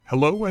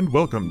Hello and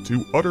welcome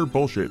to Utter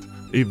Bullshit,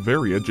 a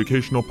very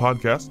educational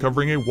podcast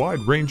covering a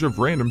wide range of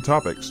random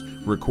topics,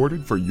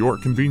 recorded for your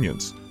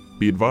convenience.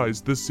 Be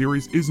advised this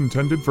series is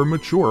intended for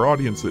mature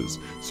audiences,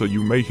 so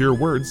you may hear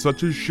words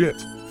such as shit,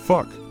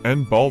 fuck,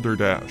 and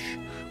balderdash.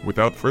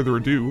 Without further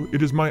ado,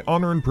 it is my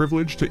honor and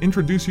privilege to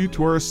introduce you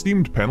to our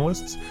esteemed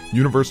panelists,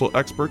 Universal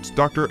experts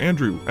Dr.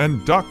 Andrew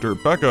and Dr.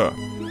 Becca.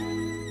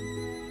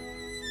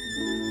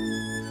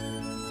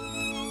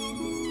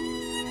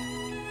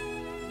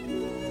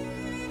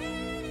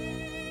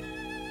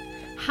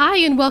 Hi,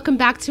 and welcome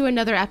back to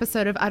another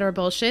episode of Utter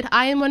Bullshit.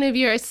 I am one of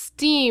your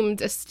esteemed,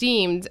 that's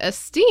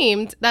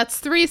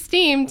three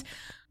esteemed,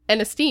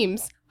 and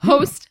esteems,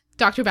 host,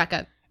 Dr.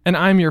 Becca. And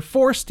I'm your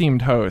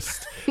four-steamed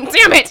host.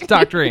 Damn it!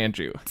 Dr.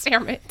 Andrew.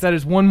 Damn it. That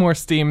is one more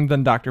steam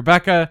than Dr.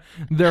 Becca,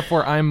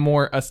 therefore I'm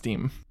more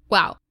esteem.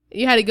 Wow.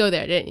 You had to go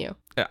there, didn't you?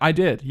 I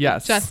did,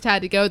 yes. Just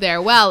had to go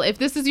there. Well, if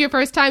this is your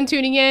first time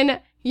tuning in,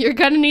 you're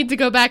going to need to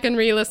go back and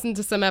re-listen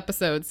to some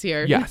episodes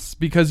here. Yes,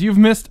 because you've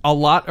missed a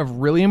lot of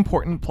really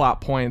important plot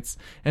points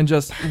and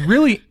just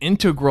really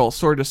integral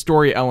sort of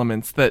story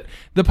elements that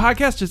the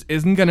podcast just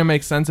isn't going to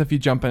make sense if you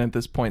jump in at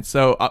this point.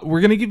 So we're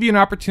going to give you an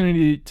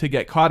opportunity to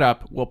get caught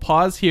up. We'll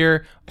pause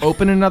here,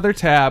 open another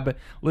tab,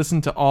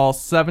 listen to all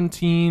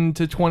 17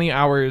 to 20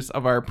 hours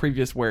of our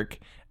previous work,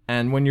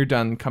 and when you're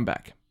done, come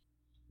back.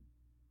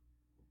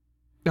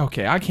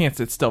 Okay, I can't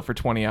sit still for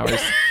 20 hours.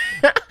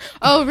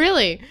 Oh,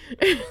 really?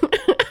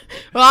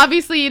 Well,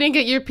 obviously you didn't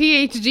get your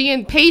PhD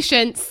in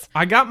patience.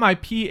 I got my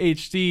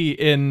PhD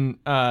in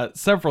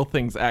several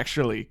things,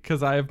 actually,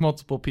 because I have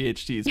multiple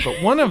PhDs.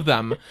 But one of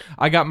them,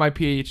 I got my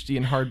PhD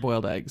in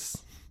hard-boiled eggs.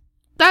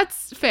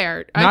 That's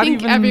fair. I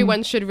think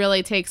everyone should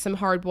really take some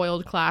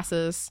hard-boiled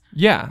classes.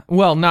 Yeah,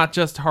 well, not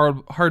just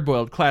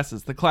hard-boiled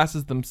classes. The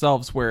classes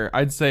themselves were,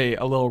 I'd say,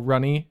 a little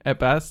runny at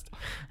best.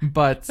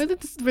 But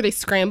were they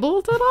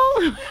scrambled at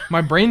all? My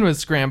brain was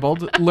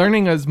scrambled,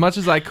 learning as much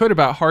as I could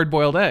about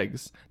hard-boiled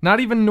eggs. Not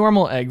even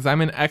normal eggs.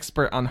 I'm an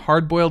expert on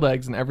hard-boiled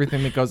eggs and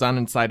everything that goes on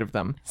inside of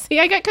them. See,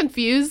 I got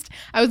confused.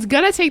 I was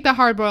going to take the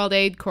hard-boiled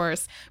egg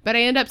course, but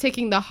I ended up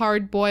taking the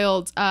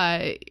hard-boiled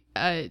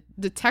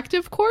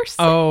detective course.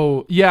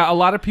 Oh, yeah. A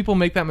lot of people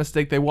make that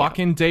mistake. They walk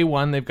in day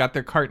one, they've got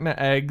their carton of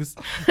eggs,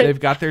 they've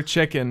got their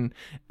chicken,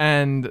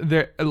 and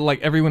they're like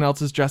everyone else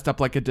is dressed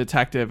up like a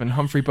detective, and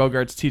Humphrey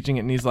Bogart's teaching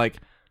it, and he's like,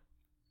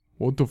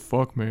 "What the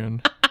fuck,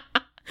 man?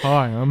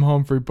 Hi, I'm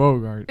Humphrey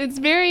Bogart." It's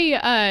very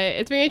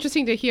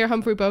interesting to hear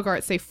Humphrey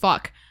Bogart say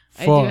fuck.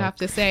 Fuck. I do have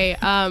to say.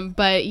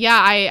 But yeah,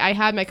 I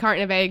had my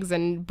carton of eggs,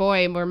 and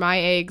boy, were my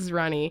eggs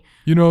runny.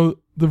 You know,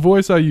 the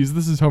voice I use,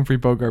 this is Humphrey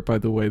Bogart, by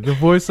the way. The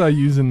voice I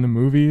use in the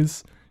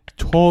movies,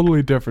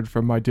 totally different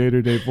from my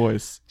day-to-day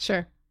voice.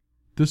 Sure.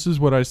 This is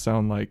what I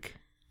sound like.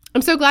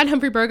 I'm so glad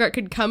Humphrey Bogart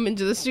could come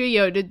into the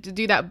studio to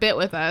do that bit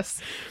with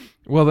us.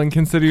 Well, then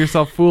consider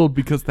yourself fooled,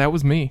 because that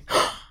was me.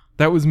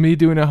 That was me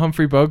doing a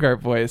Humphrey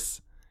Bogart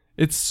voice.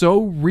 It's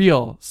so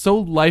real, so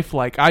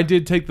lifelike. I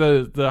did take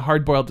the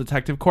hard-boiled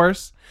detective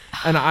course,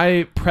 and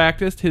I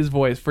practiced his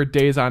voice for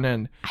days on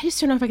end. I just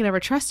don't know if I can ever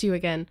trust you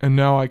again. And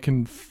now I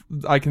can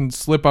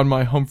slip on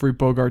my Humphrey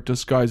Bogart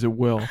disguise at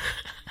will.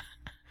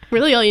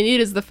 Really, all you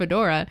need is the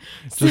fedora.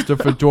 Just a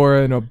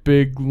fedora and a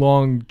big,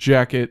 long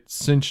jacket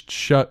cinched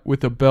shut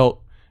with a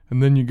belt,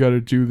 and then you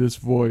gotta do this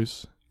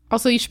voice.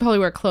 Also, you should probably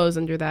wear clothes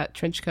under that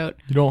trench coat.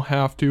 You don't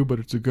have to, but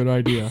it's a good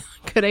idea.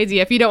 Good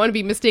idea. If you don't want to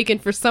be mistaken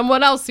for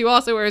someone else who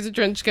also wears a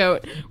trench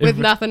coat with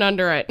nothing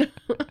under it.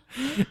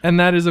 And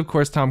that is, of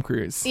course, Tom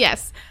Cruise.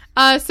 Yes.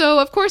 So,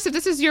 of course, if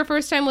this is your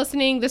first time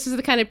listening, this is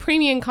the kind of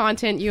premium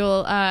content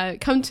you'll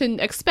come to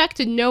expect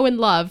and know and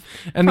love.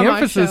 And the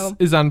emphasis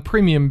is on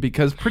premium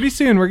because pretty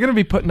soon we're going to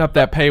be putting up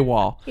that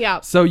paywall.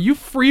 Yeah. So you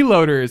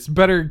freeloaders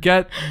better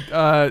get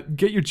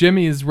your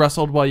jimmies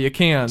rustled while you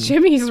can.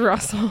 Jimmies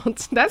rustled?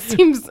 That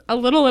seems a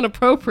little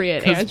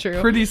inappropriate,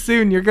 Andrew. Pretty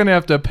soon you're going to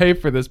have to pay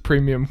for this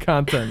premium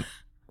content.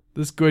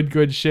 This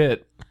good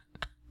shit.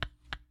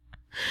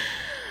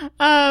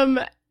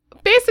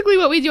 Basically,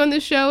 what we do on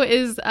this show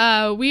is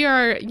we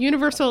are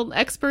universal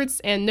experts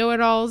and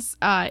know-it-alls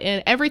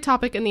in every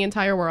topic in the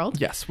entire world.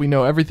 Yes, we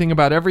know everything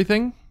about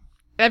everything.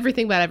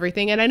 Everything about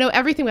everything. And I know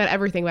everything about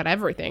everything about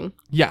everything.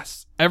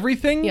 Yes,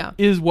 everything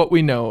is what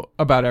we know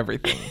about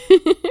everything.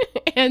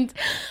 And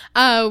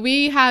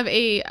we have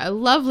a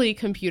lovely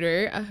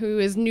computer who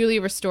is newly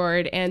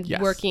restored and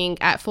working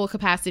at full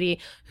capacity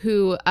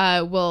who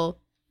will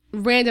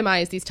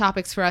randomize these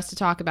topics for us to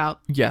talk about.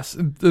 Yes,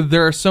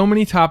 there are so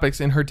many topics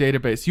in her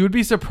database. You would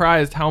be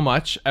surprised how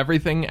much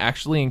everything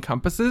actually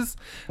encompasses.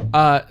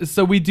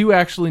 So we do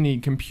actually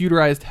need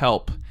computerized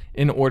help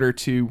in order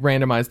to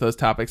randomize those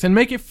topics and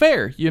make it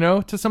fair,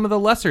 to some of the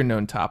lesser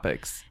known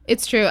topics.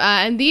 It's true.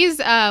 And these,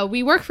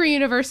 we work for a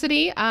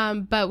university,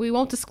 but we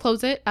won't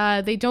disclose it.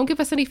 They don't give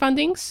us any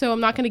funding, so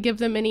I'm not going to give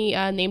them any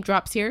name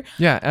drops here.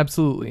 Yeah,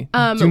 absolutely.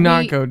 Do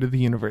not go to the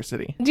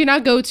university. Do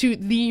not go to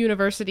the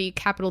university,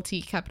 capital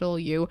T, capital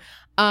U.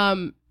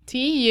 TU,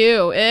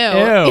 ew.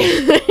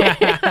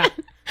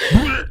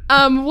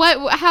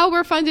 How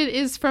we're funded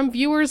is from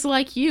viewers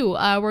like you.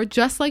 We're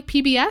just like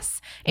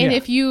PBS, and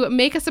if you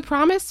make us a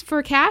promise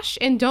for cash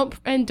and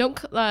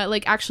don't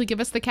like actually give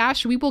us the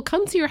cash, we will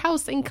come to your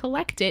house and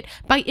collect it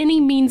by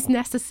any means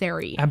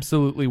necessary.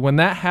 Absolutely. When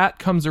that hat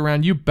comes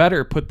around, you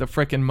better put the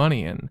frickin'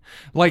 money in.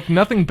 Like,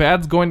 nothing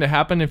bad's going to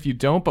happen if you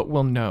don't, but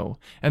we'll know.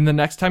 And the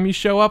next time you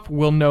show up,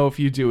 we'll know if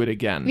you do it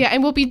again. Yeah,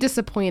 and we'll be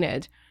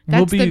disappointed.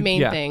 That's the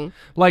main thing.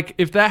 Like,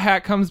 if that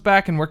hat comes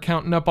back and we're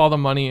counting up all the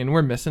money and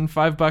we're missing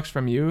 $5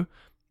 from you,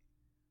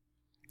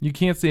 you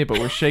can't see it, but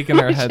we're shaking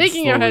our heads.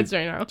 Shaking our heads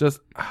right now. Just.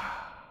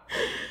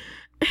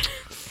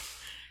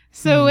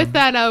 So with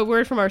that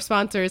word from our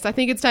sponsors, I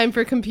think it's time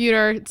for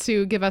Computer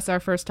to give us our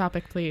first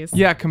topic, please.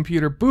 Yeah,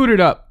 Computer, boot it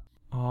up.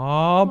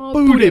 Aw,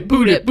 boot it,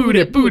 boot it, boot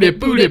it, boot it,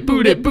 boot it,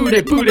 boot it, boot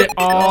it, boot it.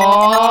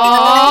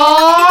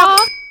 Aww.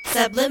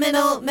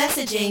 Subliminal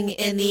messaging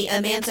in the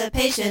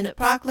Emancipation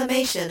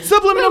Proclamation.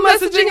 Subliminal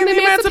messaging in the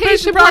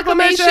Emancipation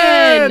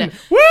Proclamation.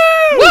 Woo!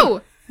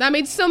 Woo! That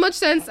made so much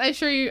sense. I'm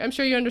sure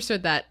you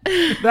understood that.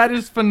 That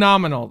is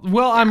phenomenal.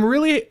 Well,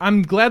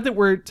 I'm glad that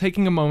we're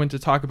taking a moment to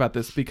talk about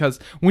this, because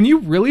when you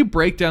really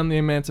break down the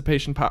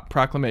Emancipation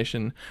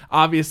Proclamation,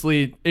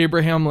 obviously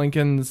Abraham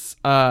Lincoln's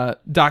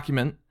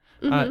document,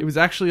 it was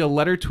actually a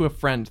letter to a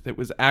friend that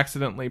was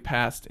accidentally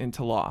passed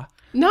into law.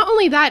 Not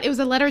only that, it was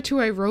a letter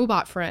to a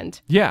robot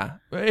friend. Yeah.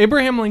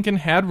 Abraham Lincoln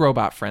had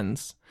robot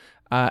friends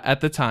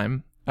at the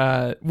time,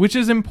 which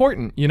is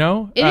important, you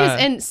know? It is,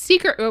 and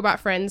secret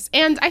robot friends.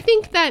 And I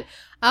think that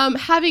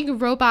having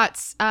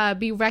robots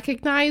be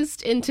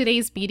recognized in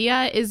today's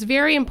media is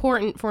very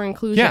important for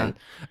inclusion.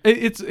 Yeah.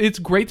 It's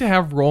great to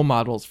have role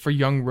models for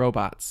young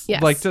robots.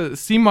 Yes. Like to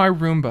see my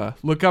Roomba,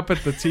 look up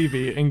at the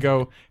TV and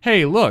go,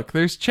 hey, look,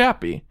 there's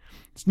Chappie.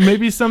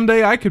 Maybe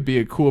someday I could be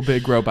a cool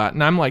big robot.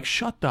 And I'm like,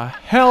 shut the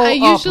hell up, I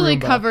usually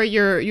Roomba. cover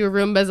your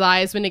Roomba's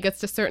eyes when it gets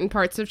to certain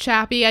parts of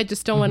Chappie. I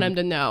just don't want him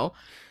to know.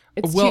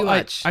 It's too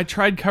much. I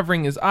tried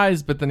covering his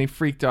eyes, but then he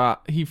freaked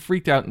out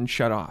and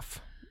shut off.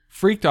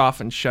 Freaked off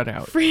and shut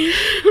out.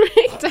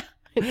 Freaked out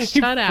and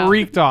shut out.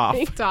 Freaked off.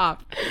 Freaked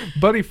off.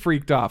 Buddy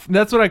freaked off.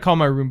 That's what I call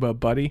my Roomba,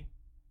 Buddy.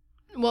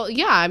 Well,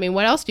 yeah. I mean,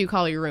 what else do you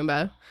call your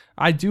Roomba?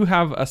 I do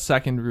have a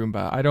second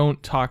Roomba. I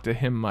don't talk to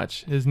him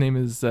much. His name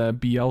is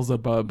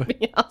Beelzebub.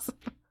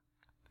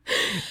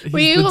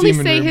 We only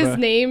say Roomba. His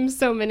name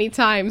so many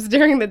times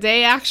during the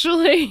day,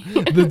 actually.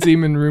 The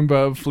demon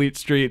Roomba of Fleet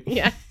Street.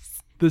 Yes.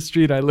 The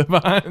street I live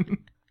on.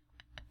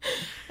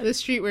 The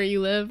street where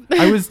you live.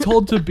 I was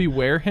told to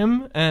beware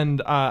him,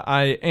 and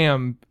I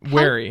am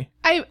wary.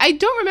 I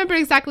don't remember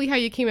exactly how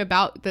you came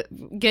about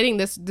getting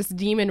this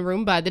demon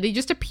Roomba. Did he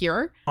just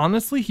appear?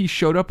 Honestly, he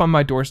showed up on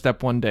my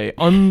doorstep one day.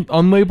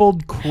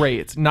 Unlabeled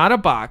crate. Not a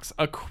box,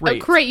 a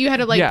crate. A crate you had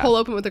to pull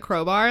open with a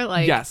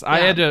crowbar? Yes, I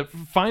had to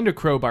find a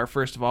crowbar,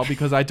 first of all,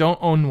 because I don't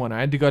own one.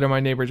 I had to go to my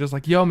neighbor just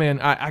like, yo, man,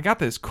 I got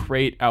this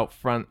crate out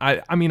front.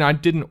 I mean, I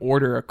didn't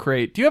order a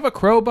crate. Do you have a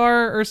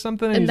crowbar or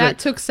something? And that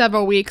took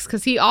several weeks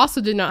because he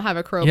also did not have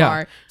a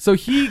crowbar. Yeah. So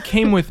he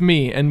came with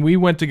me, and we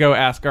went to go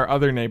ask our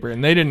other neighbor,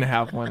 and they didn't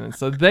have one. And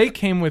so they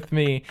came with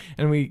me,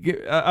 and we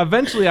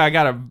eventually I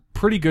got a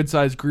pretty good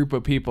sized group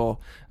of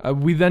people.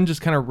 We then just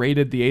kind of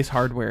raided the Ace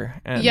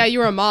Hardware. And yeah, you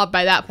were a mob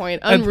by that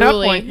point. Unruly. At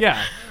that point,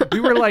 yeah. We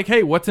were like,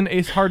 hey, what's an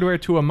Ace Hardware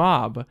to a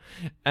mob?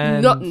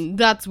 And nothing.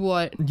 That's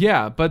what.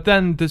 Yeah, but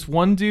then this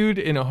one dude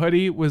in a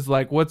hoodie was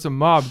like, what's a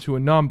mob to a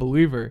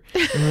non-believer?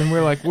 And then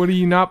we're like, what do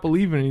you not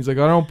believe in? And he's like,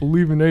 I don't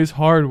believe in Ace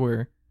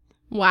Hardware.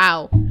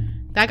 Wow.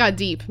 That got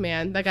deep,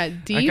 man. That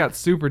got deep. That got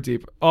super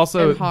deep.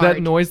 Also, that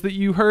noise that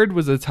you heard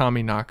was a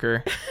Tommy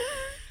knocker.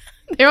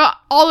 They're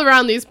all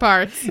around these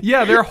parts.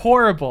 Yeah, they're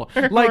horrible.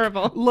 They're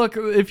horrible. Look,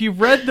 if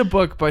you've read the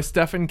book by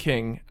Stephen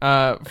King,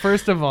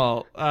 first of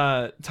all,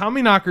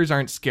 Tommy knockers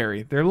aren't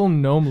scary. They're little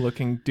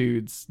gnome-looking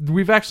dudes.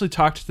 We've actually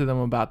talked to them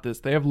about this.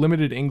 They have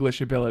limited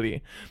English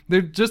ability.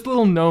 They're just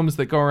little gnomes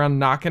that go around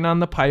knocking on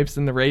the pipes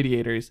and the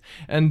radiators,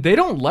 and they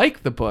don't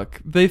like the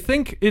book. They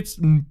think it's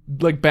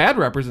like bad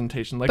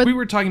representation. Like, we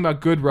were talking about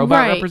good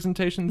robot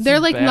representations. They're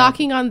like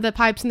knocking on the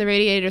pipes and the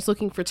radiators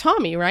looking for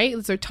Tommy, right?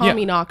 They're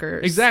Tommy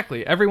knockers.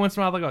 Exactly. Every once in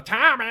a while they go,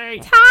 Tommy!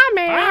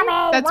 Tommy!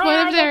 That's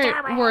one of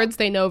their words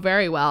they know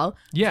very well.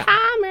 Yeah.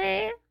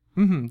 Tommy!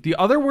 Mm-hmm. The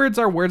other words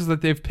are words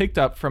that they've picked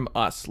up from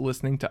us,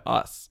 listening to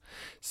us.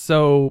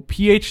 So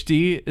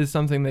PhD is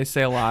something they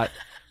say a lot.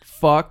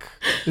 Fuck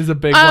is a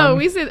big one. Oh,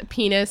 we say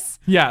penis.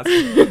 Yes.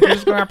 We're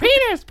just going,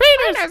 penis,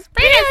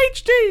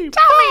 PhD,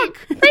 Tommy,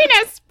 fuck.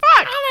 Penis,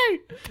 fuck.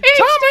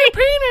 Tommy,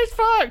 penis,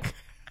 fuck.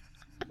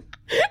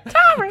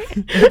 Tommy.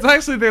 It's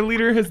actually their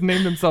leader has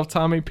named himself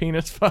Tommy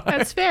Penis Fuck.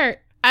 That's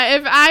fair.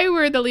 If I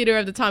were the leader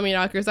of the Tommy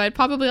Knockers, I'd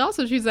probably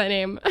also choose that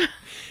name.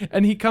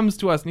 And he comes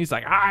to us and he's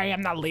like, I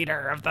am the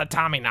leader of the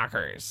Tommy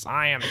Knockers.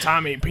 I am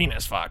Tommy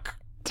Penis Fuck.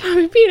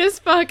 Tommy Penis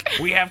Fuck.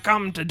 We have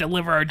come to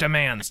deliver our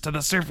demands to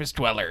the surface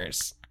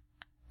dwellers.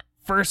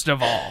 First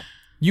of all,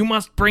 you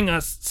must bring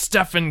us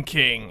Stephen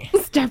King.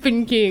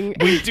 Stephen King.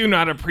 We do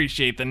not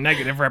appreciate the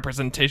negative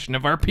representation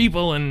of our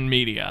people in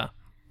media.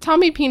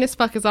 Tommy Penis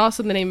Fuck is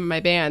also the name of my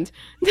band.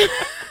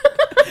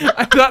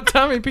 I thought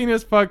Tommy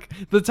Penis Fuck,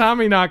 the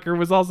Tommy Knocker,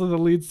 was also the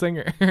lead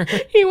singer.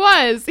 He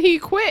was. He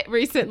quit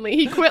recently.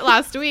 He quit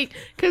last week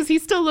because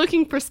he's still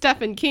looking for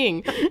Stephen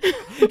King.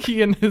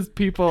 He and his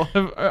people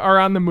are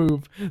on the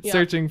move,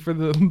 searching for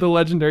the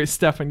legendary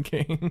Stephen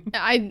King.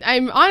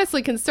 I'm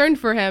honestly concerned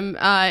for him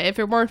if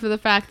it weren't for the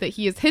fact that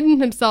he has hidden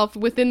himself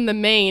within the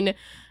Maine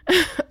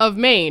of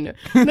Maine.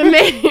 The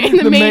main Maine.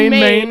 The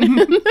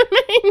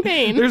main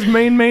Maine. There's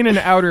Main Maine and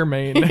Outer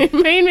Maine.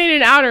 Main Maine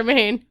and Outer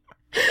Maine.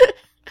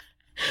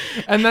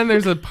 And then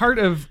there's a part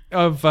of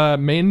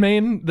Main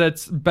Maine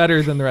that's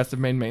better than the rest of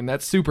Main Maine.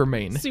 That's Super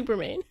Maine. Super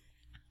Maine.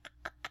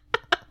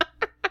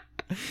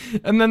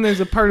 And then there's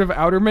a part of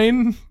Outer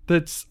Maine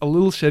that's a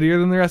little shittier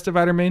than the rest of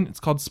Outer Maine. It's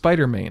called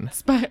Spider Maine.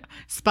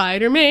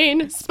 Spider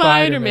Maine.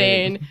 Spider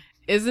Maine.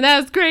 Isn't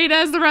as great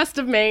as the rest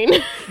of Maine.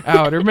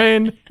 Outer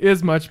Maine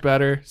is much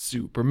better.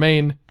 Super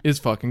Maine is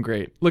fucking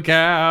great. Look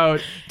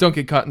out. Don't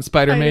get caught in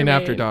Spider Maine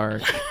after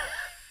dark.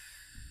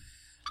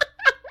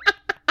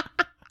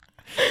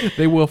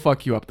 They will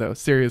fuck you up, though.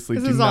 Seriously,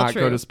 do not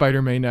go to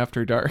Spider Maine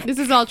after dark. This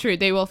is all true.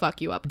 They will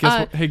fuck you up.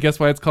 Guess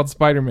why it's called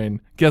Spider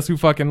Maine? Guess who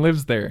fucking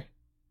lives there?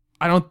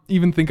 I don't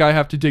even think I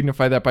have to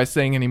dignify that by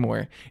saying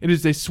anymore. It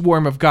is a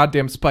swarm of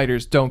goddamn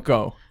spiders. Don't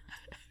go.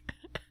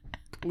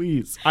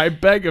 Please, I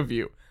beg of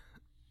you.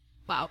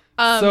 Wow.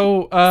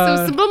 So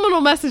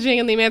subliminal messaging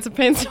in the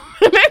Emancipants.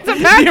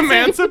 The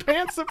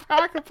Emancipants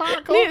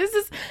Proclamation. This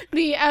is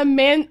the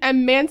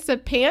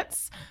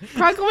Emancipants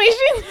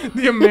Proclamation.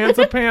 The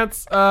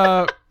Emancipants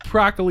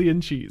broccoli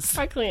and cheese.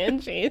 Broccoli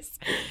and cheese.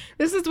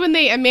 This is when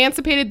they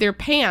emancipated their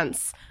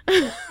pants.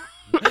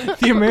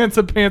 The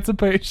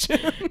emancipation.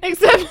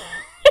 Except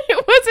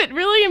it wasn't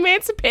really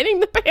emancipating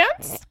the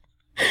pants.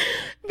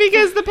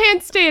 Because the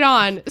pants stayed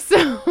on.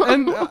 So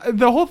and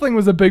the whole thing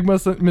was a big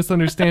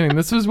misunderstanding.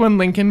 This was when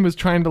Lincoln was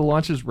trying to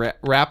launch his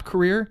rap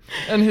career,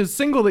 and his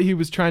single that he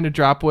was trying to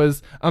drop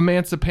was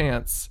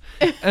Emancipants.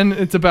 And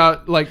it's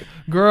about, like,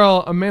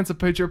 girl,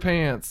 emancipate your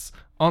pants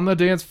on the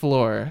dance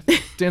floor.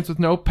 Dance with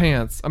no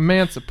pants.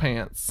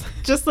 Emancipants.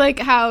 Just like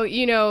how,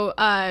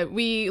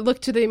 we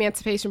look to the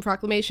Emancipation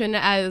Proclamation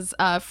as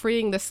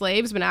freeing the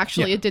slaves, when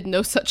actually it did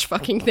no such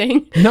fucking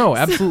thing. No,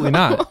 absolutely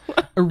not.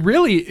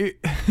 Really,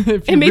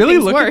 if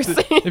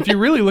you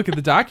really look at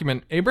the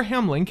document,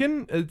 Abraham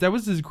Lincoln, that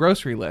was his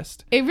grocery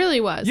list. It really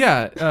was.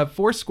 Yeah,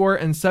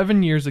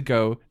 7 years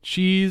ago,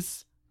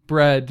 cheese,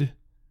 bread,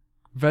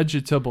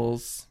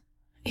 vegetables.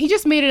 He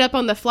just made it up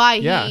on the fly.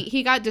 Yeah.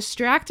 He got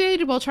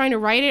distracted while trying to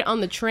write it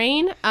on the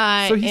train.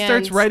 So he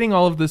starts writing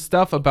all of this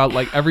stuff about,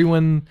 like,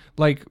 everyone,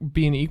 like,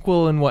 being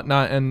equal and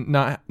whatnot, and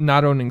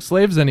not owning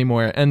slaves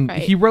anymore. And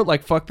he wrote,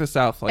 like, fuck the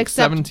South, like,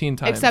 17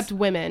 times. Except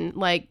women.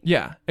 Like,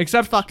 yeah,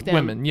 except fuck them.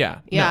 Women. Yeah.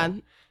 Yeah.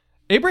 No.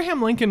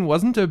 Abraham Lincoln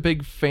wasn't a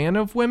big fan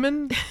of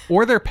women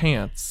or their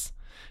pants.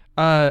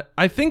 I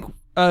think...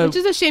 which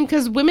is a shame,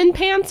 because women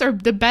pants are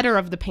the better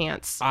of the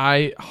pants.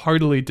 I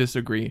heartily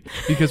disagree,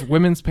 because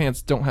women's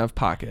pants don't have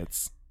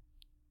pockets.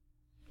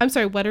 I'm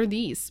sorry, what are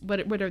these?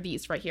 What are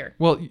these right here?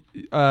 Well,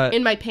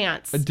 in my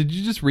pants. Did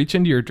you just reach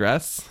into your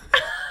dress?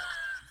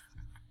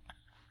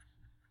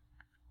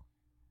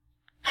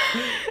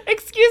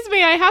 Excuse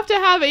me, I have to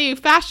have a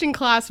fashion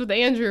class with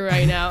Andrew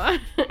right now.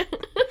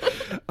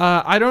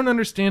 I don't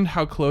understand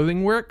how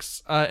clothing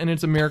works, and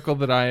it's a miracle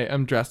that I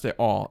am dressed at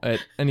all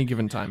at any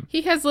given time.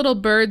 He has little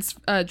birds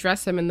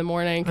dress him in the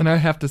morning. And I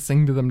have to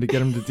sing to them to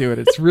get him to do it.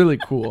 It's really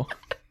cool.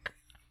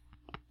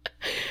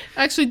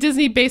 Actually,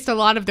 Disney based a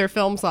lot of their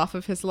films off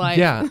of his life.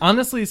 Yeah,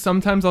 honestly,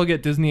 sometimes I'll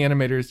get Disney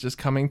animators just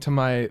coming to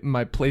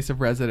my place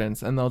of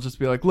residence, and they'll just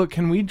be like, look,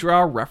 can we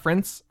draw a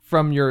reference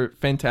from your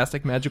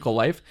fantastic magical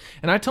life?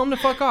 And I tell them to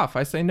fuck off.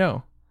 I say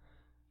no.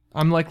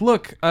 I'm like,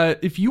 look,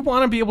 if you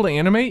want to be able to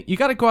animate, you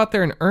got to go out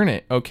there and earn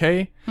it,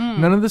 okay?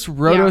 None of this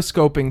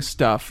rotoscoping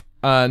stuff.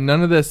 None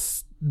of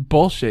this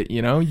bullshit,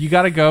 You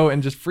got to go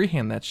and just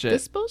freehand that shit.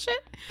 This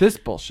bullshit? This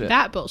bullshit.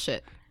 That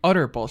bullshit.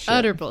 Utter bullshit.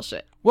 Utter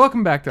bullshit.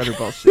 Welcome back to Utter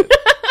Bullshit.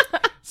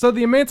 So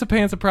the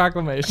Emancipants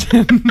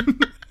Proclamation.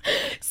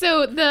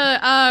 So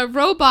the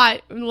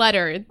robot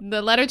letter,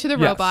 the letter to the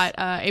robot,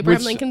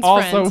 Abraham Lincoln's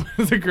friend. Also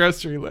was a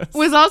grocery list.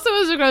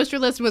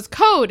 Was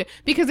code,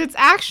 because it's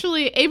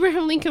actually,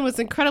 Abraham Lincoln was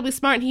incredibly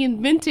smart, and he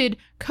invented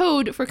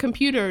code for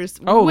computers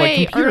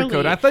way computer early.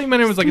 Code. I thought you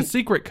meant it was like a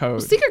secret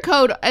code. Secret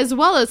code as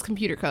well as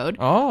computer code.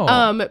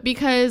 Oh.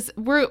 Because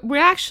we're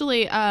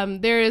actually,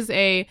 there is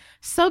a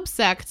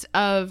subsect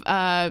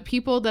of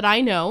people that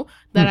I know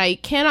that I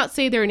cannot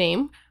say their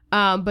name,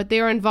 but they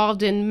are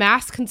involved in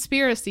mass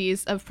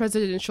conspiracies of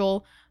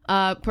presidential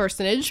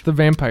personage. The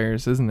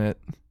vampires, isn't it?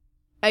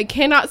 I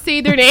cannot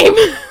say their name.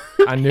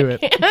 I knew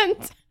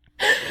it.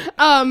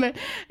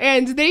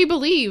 And they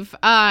believe,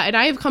 and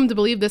I have come to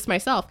believe this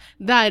myself,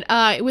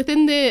 that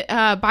within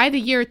by the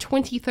year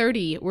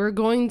 2030, we're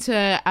going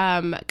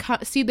to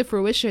see the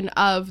fruition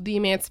of the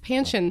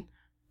Emancipation.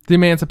 The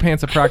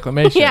Emancipants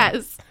Proclamation.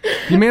 Yes.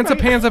 The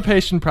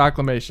Emancipation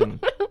Proclamation.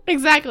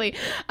 Exactly.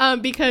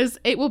 Because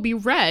it will be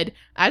read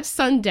at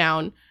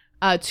sundown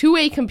to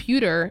a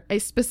computer, a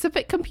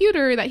specific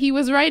computer that he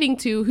was writing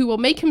to, who will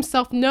make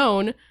himself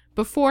known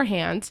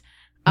beforehand,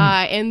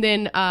 and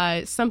then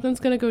something's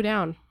gonna go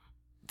down.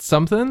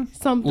 Something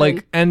Something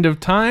like end of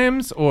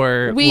times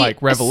or we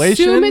like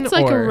Revelation. Assume it's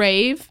like or... a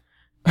rave.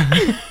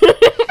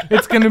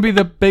 It's going to be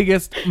the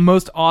biggest,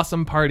 most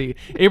awesome party.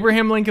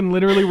 Abraham Lincoln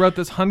literally wrote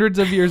this hundreds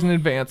of years in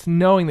advance,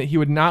 knowing that he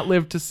would not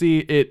live to see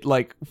it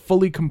like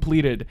fully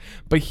completed.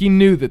 But he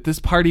knew that this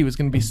party was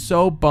going to be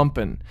so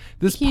bumpin'.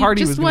 He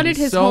party was just going to wanted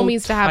be his so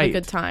homies to have a tight.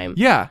 good time.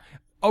 Yeah.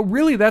 Oh,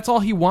 really? That's all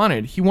he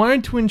wanted. He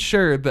wanted to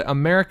ensure that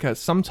America,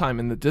 sometime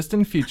in the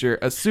distant future,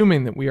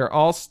 assuming that we are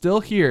all still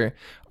here,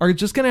 are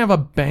just going to have a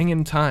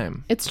banging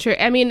time. It's true.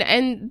 I mean,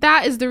 and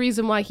that is the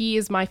reason why he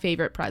is my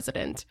favorite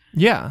president.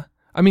 Yeah.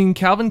 I mean,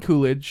 Calvin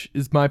Coolidge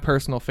is my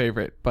personal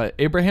favorite, but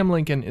Abraham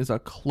Lincoln is a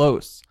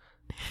close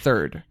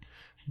third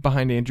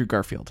behind Andrew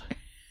Garfield.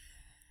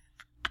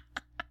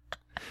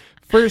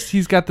 First,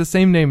 he's got the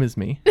same name as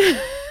me.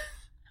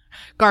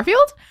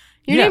 Garfield?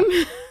 Your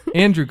name?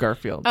 Andrew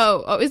Garfield.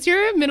 Oh, is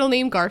your middle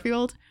name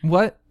Garfield?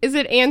 What? Is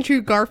it Andrew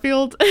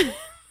Garfield?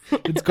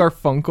 It's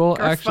Garfunkel,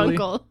 actually.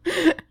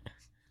 Garfunkel.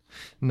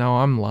 No,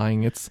 I'm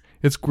lying. It's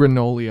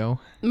Granolio.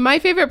 My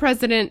favorite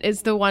president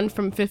is the one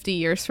from 50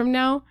 years from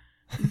now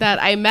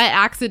that I met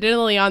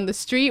accidentally on the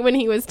street when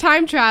he was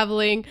time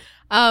traveling.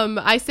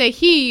 I say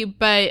he,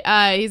 but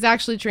he's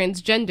actually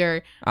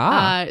transgender.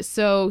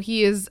 So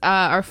he is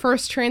our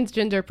first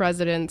transgender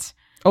president.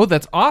 Oh,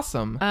 that's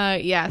awesome.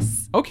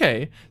 Yes.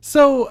 Okay.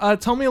 So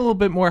tell me a little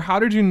bit more. How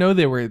did you know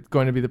they were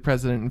going to be the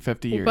president in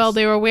 50 years? Well,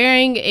 they were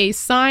wearing a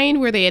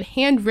sign where they had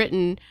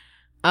handwritten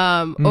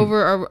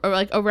over or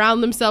like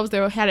around themselves.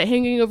 They had it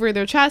hanging over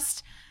their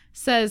chest.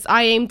 Says,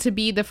 "I aim to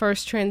be the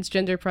first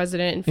transgender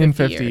president in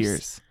 50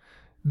 years.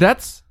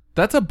 That's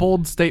a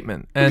bold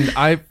statement, and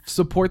I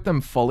support them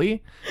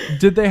fully.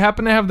 Did they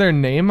happen to have their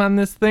name on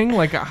this thing?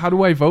 Like, how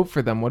do I vote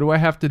for them? What do I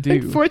have to do?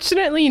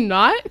 Unfortunately,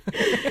 not.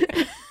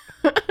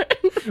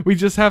 We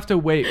just have to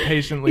wait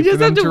patiently We for just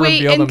them have to to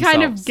wait reveal and themselves.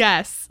 kind of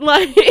guess.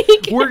 Like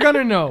We're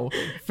gonna know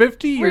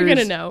 50 years We're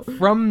gonna know.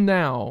 from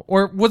now,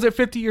 or was it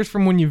 50 years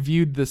from when you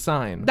viewed the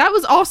sign? That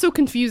was also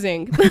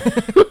confusing.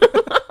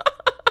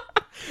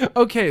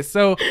 Okay,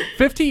 so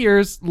 50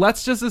 years.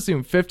 Let's just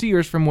assume 50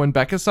 years from when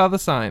Becca saw the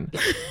sign,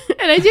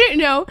 And I didn't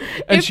know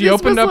and if she this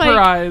opened was up her like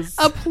eyes.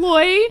 a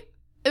ploy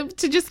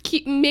to just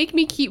make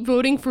me keep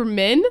voting for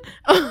men.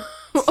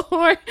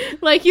 Or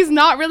like he's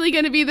not really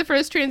going to be the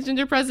first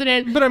transgender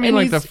president. But I mean, and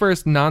like the he's-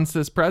 first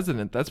non-cis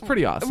president. That's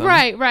pretty awesome.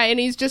 Right. And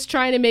he's just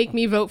trying to make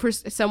me vote for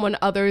someone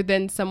other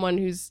than someone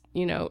who's,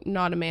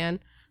 not a man.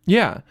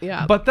 Yeah.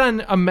 Yeah. But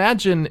then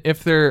imagine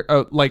if they're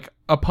like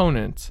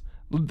opponents.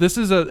 This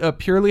is a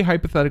purely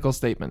hypothetical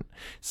statement.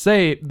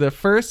 Say the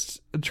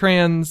first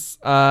trans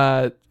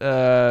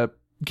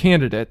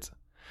candidate,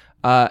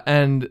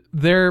 and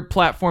their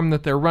platform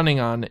that they're running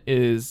on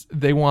is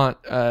they want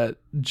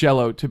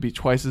Jell-O to be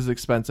twice as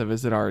expensive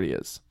as it already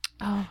is.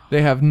 Oh.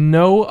 They have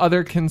no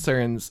other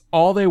concerns.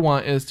 All they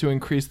want is to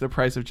increase the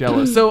price of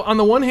Jell-O. So on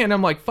the one hand,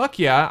 I'm like, fuck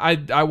yeah,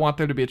 I want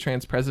there to be a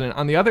trans president.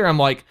 On the other, I'm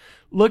like,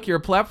 look, your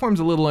platform's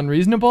a little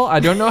unreasonable.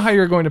 I don't know how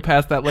you're going to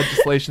pass that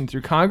legislation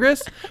through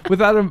Congress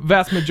without a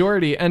vast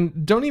majority.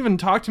 And don't even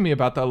talk to me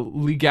about the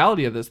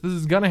legality of this. This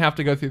is going to have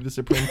to go through the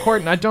Supreme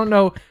Court. And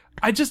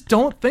I just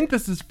don't think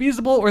this is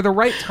feasible or the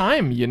right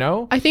time,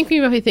 I think we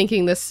might be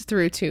thinking this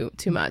through too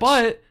much.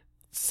 But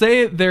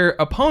say their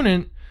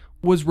opponent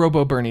was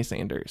Robo Bernie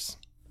Sanders.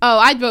 Oh,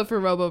 I'd vote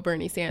for Robo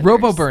Bernie Sanders.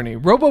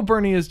 Robo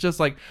Bernie is just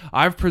like,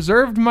 I've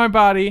preserved my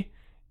body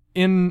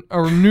in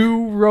a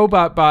new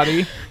robot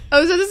body.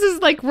 Oh, so this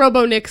is like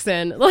Robo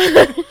Nixon.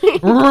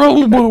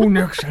 Robo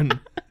Nixon.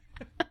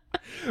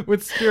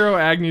 With Spiro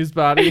Agnew's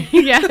body.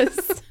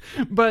 Yes.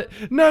 But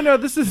no,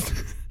 this is...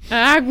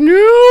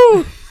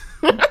 Agnew!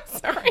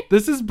 Sorry.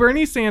 This is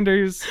Bernie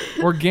Sanders'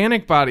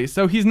 organic body.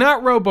 So he's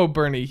not Robo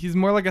Bernie. He's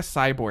more like a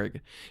cyborg.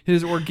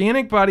 His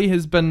organic body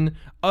has been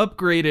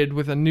upgraded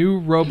with a new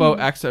robo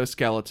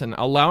exoskeleton,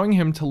 allowing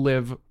him to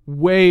live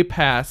way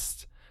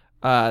past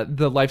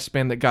the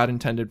lifespan that God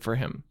intended for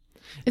him.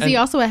 Is he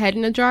also a head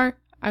in a jar?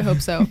 I hope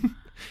so.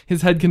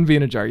 His head can be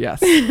in a jar, yes.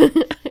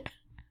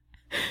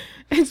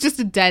 It's just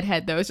a dead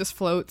head, though. It just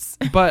floats.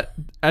 But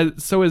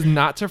so as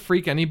not to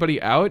freak anybody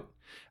out,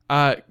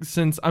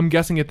 since I'm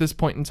guessing at this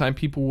point in time,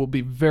 people will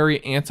be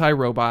very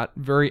anti-robot,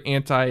 very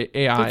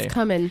anti-AI. It's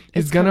coming.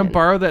 He's gonna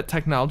borrow that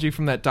technology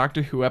from that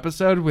Doctor Who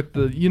episode with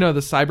the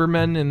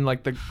Cybermen in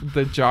like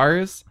the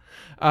jars,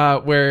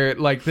 where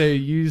like they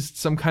used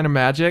some kind of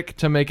magic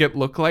to make it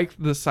look like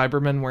the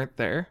Cybermen weren't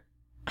there.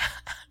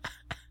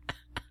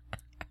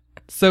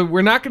 So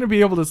we're not going to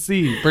be able to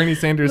see Bernie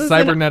Sanders'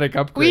 cybernetic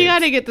upgrades. We got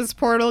to get this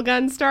portal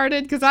gun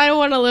started because I don't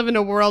want to live in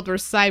a world where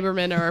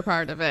Cybermen are a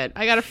part of it.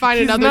 I got to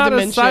find another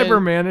dimension. He's not a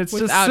Cyberman. It's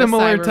just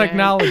similar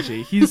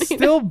technology. He's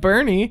still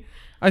Bernie.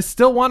 I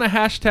still want to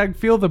hashtag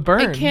feel the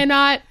burn. I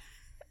cannot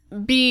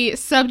be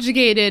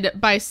subjugated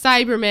by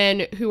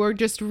Cybermen who are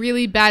just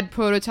really bad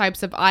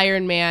prototypes of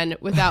Iron Man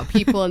without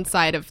people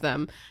inside of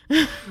them.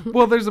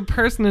 Well, there's a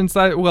person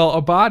inside. Well,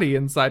 a body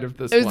inside of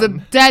this one. There's a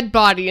dead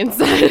body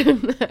inside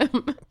of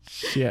them.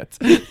 Shit.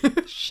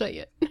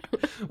 Shit.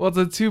 Well, it's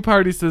a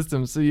two-party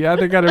system, so you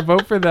either got to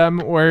vote for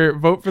them or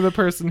vote for the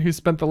person who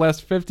spent the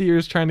last 50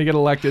 years trying to get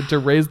elected to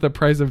raise the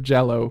price of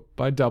Jell-O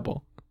by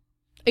double.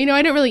 You know,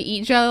 I don't really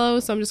eat Jell-O,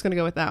 so I'm just going to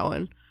go with that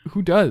one.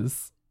 Who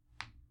does?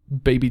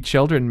 Baby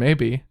children,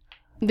 maybe.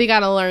 They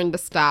got to learn to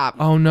stop.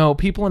 Oh, no.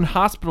 People in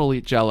hospital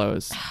eat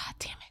Jell-Os. Ah,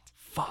 damn it.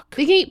 Fuck.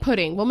 They can eat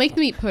pudding. We'll make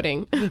them eat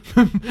pudding.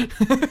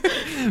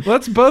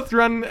 Let's both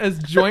run as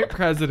joint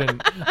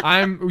president.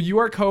 You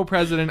are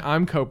co-president.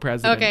 I'm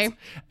co-president. Okay.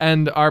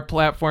 And our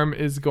platform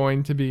is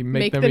going to be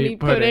make them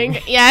eat pudding.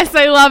 Yes,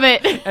 I love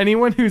it.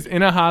 Anyone who's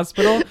in a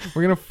hospital,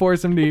 we're gonna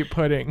force them to eat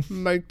pudding.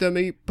 Make them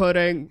eat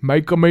pudding.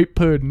 Make them eat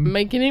pudding.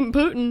 Make it eat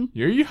pudding.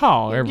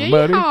 Yeehaw,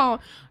 everybody.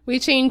 Yeehaw. We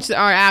changed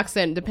our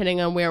accent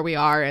depending on where we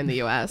are in the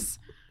U.S.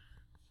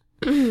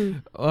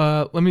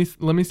 Let me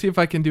see if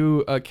I can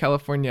do a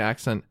California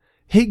accent.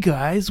 Hey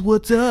guys,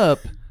 what's up?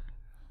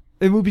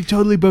 It would be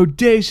totally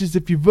bodacious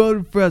if you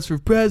voted for us for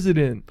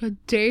president.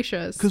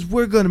 Bodacious. Because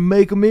we're gonna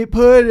make them eat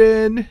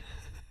pudding.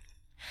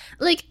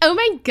 Like, oh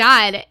my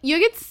god, you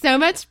get so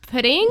much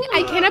pudding.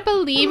 I cannot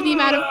believe the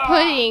amount of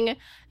pudding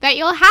that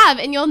you'll have,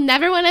 and you'll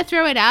never want to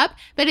throw it up.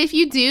 But if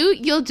you do,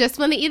 you'll just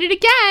want to eat it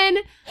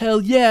again.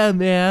 Hell yeah,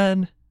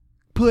 man.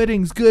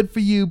 Pudding's good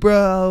for you,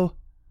 bro.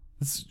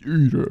 Let's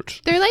eat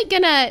it. They're like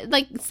gonna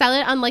like sell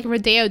it on like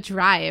Rodeo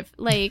Drive.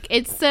 Like,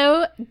 it's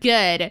so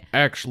good.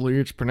 Actually,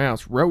 it's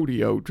pronounced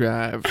Rodeo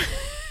Drive.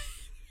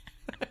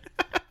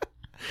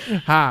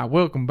 Hi,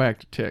 welcome back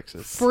to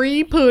Texas.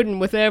 Free pudding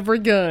with every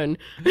gun.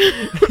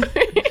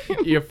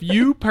 If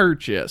you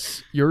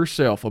purchase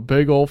yourself a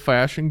big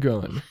old-fashioned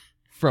gun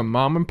from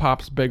Mom and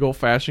Pop's Big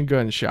Old-Fashioned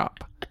Gun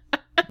Shop,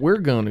 we're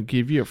gonna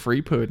give you a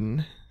free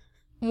pudding.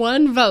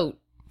 One vote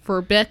for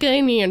Becca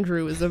and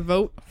Andrew is a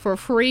vote for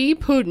free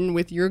pudding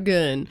with your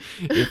gun.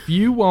 If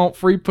you want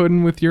free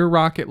pudding with your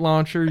rocket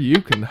launcher,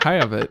 you can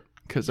have it.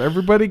 Because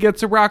everybody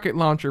gets a rocket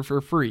launcher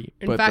for free.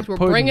 In fact, we're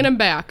bringing them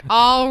back.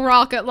 All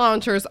rocket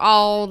launchers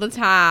all the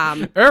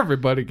time.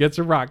 Everybody gets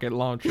a rocket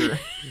launcher.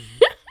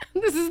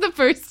 This is the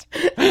first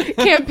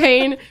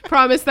campaign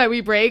promise that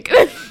we break.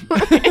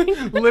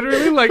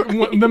 Literally, like,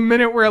 the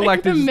minute we're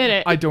elected. The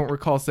minute. I don't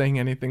recall saying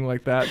anything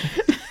like that.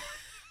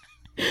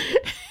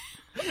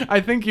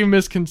 I think you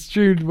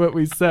misconstrued what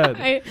we said.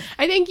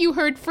 I think you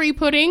heard free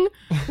pudding,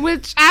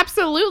 which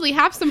absolutely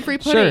have some free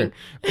pudding.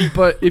 Sure.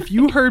 But if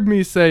you heard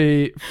me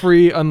say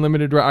free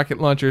unlimited rocket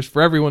launchers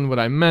for everyone, what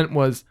I meant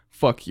was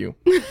fuck you.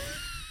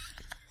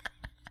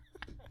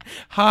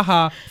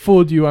 Haha,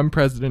 fooled you. I'm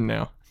president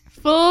now.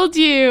 Fooled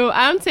you.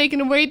 I'm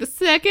taking away the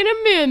Second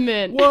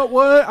Amendment.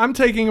 What? I'm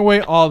taking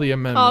away all the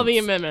amendments. All the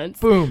amendments.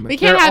 Boom. We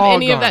can't have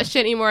any of that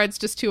shit anymore. It's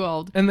just too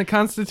old. And the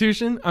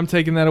Constitution, I'm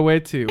taking that away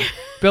too.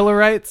 Bill of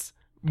Rights,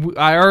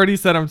 I already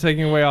said I'm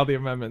taking away all the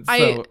amendments,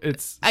 so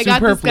it's I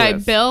got this guy,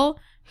 Bill.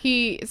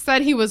 He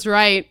said he was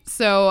right,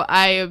 so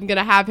I am going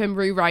to have him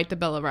rewrite the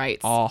Bill of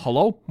Rights.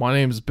 Hello, my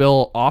name's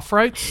Bill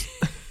Offrights.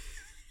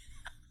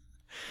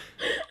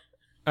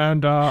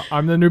 And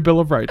I'm the new Bill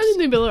of Rights. I'm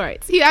the new Bill of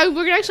Rights. We're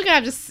actually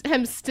going to have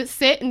him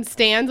sit and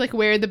stand like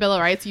where the Bill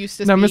of Rights used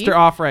to be. Now, Mr.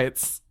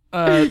 Offrights,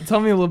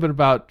 tell me a little bit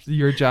about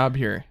your job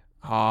here.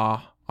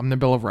 I'm the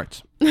Bill of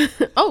Rights.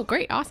 Oh,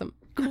 great. Awesome.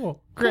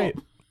 Cool. Great.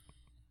 Cool.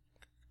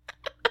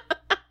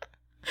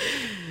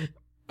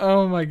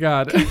 Oh my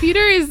god.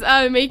 Computer is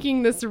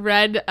making this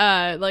red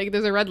like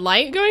there's a red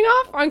light going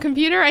off on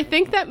computer. I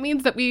think that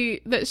means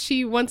that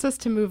she wants us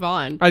to move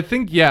on. I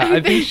think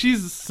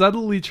she's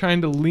subtly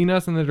trying to lean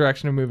us in the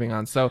direction of moving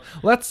on. So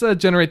let's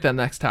generate that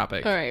next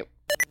topic. All right.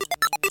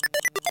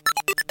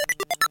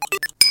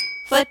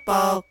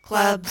 Football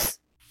clubs.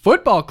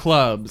 Football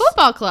clubs.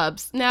 Football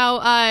clubs. Now,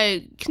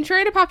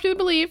 contrary to popular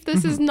belief,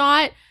 this is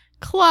not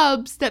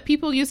clubs that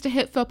people used to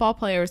hit football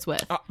players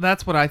with.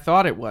 That's what I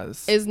thought it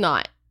was. Is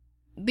not.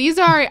 These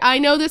are, I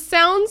know this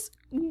sounds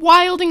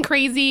wild and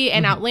crazy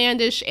and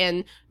outlandish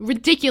and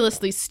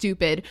ridiculously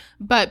stupid,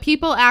 but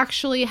people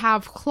actually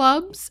have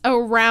clubs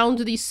around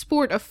the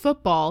sport of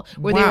football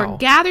where they were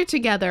gathered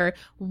together,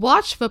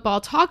 watch football,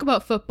 talk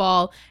about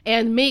football,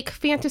 and make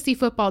fantasy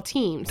football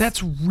teams.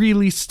 That's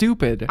really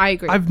stupid. I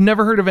agree. I've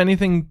never heard of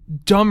anything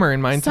dumber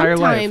in my entire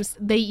life. Sometimes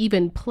they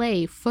even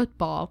play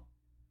football.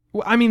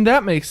 Well, I mean,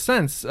 that makes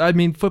sense. I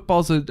mean,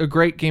 football's a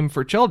great game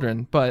for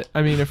children, but,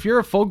 I mean, if you're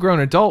a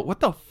full-grown adult, what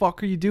the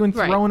fuck are you doing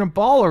throwing a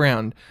ball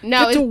around?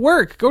 Get to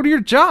work. Go to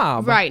your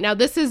job. Right. Now,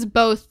 this is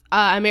both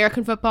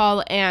American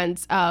football and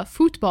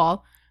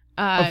football.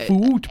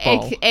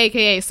 Football.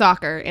 AKA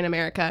soccer in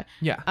America.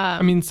 Yeah.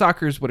 I mean,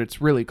 soccer is what it's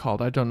really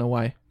called. I don't know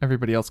why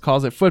everybody else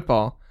calls it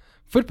football.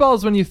 Football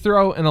is when you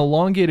throw an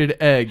elongated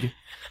egg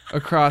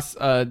across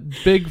a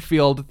big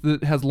field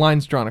that has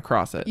lines drawn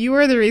across it. You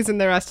are the reason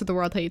the rest of the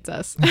world hates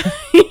us.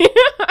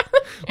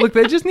 Look,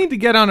 they just need to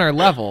get on our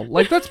level.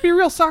 Like, let's be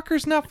real,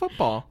 soccer's not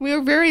football.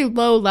 We're very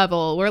low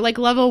level. We're like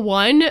level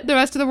 1. The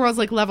rest of the world's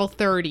like level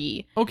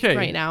 30. Okay.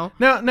 Right now.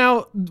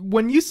 Now,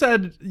 when you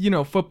said,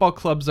 football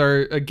clubs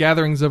are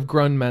gatherings of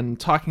grown men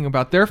talking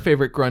about their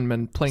favorite grown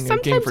men playing a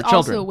game for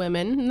children. Sometimes also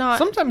women.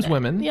 Sometimes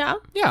women. Yeah.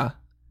 Yeah.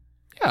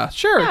 Yeah,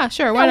 sure. Yeah,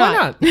 sure. Why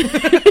not?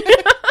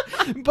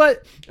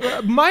 But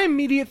my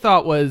immediate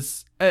thought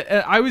was,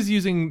 I was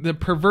using the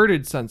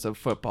perverted sense of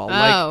football.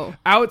 Like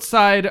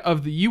outside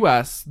of the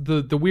U.S.,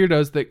 the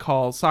weirdos that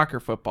call soccer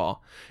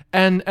football.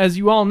 And as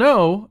you all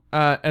know,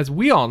 as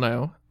we all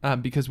know,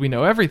 because we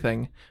know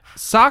everything,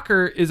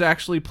 soccer is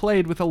actually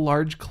played with a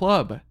large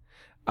club.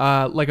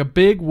 Like a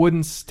big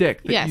wooden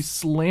stick that you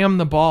slam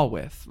the ball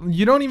with.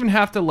 You don't even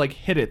have to like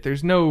hit it.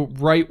 There's no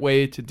right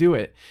way to do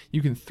it.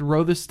 You can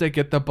throw the stick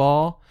at the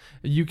ball.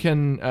 You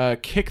can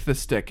kick the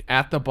stick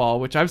at the ball,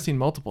 which I've seen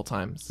multiple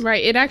times.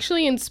 Right. It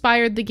actually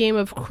inspired the game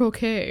of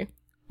croquet.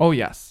 Oh,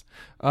 yes.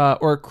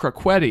 Or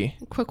croquetti.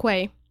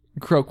 Croquet.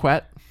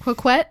 Croquette.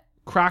 Croquette?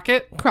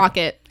 Crockett?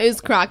 Crockett. It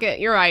was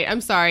Crockett. You're right.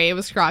 I'm sorry. It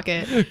was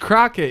Crockett.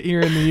 Crockett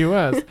here in the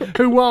U.S.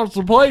 Who wants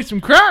to play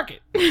some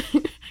Crockett?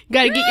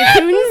 Gotta get your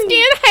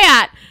coonskin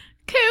hat.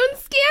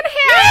 Coonskin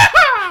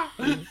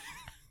hat.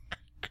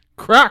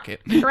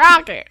 Crockett.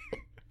 Crockett.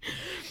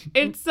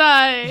 It's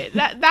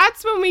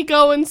that's when we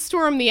go and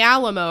storm the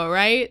Alamo,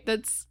 right?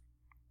 That's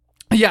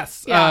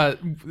yes. Yeah.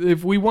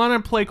 If we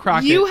want to play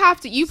Crockett, you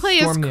play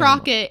as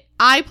Crockett.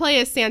 I play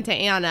as Santa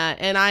Anna,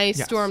 and I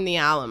storm the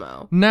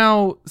Alamo.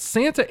 Now,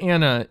 Santa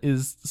Anna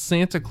is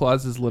Santa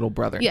Claus's little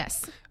brother.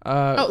 Yes.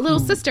 Little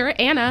sister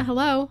Anna.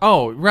 Hello.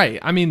 Oh, right.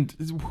 I mean,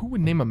 who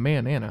would name a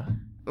man Anna?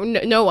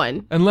 No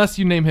one. Unless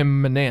you name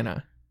him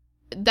Manana.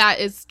 That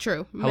is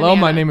true. Hello,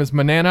 my name is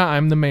Manana.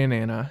 I'm the man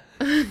Anna.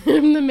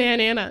 I'm the man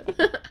Anna.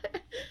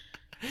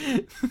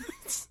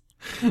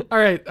 All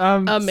right.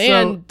 A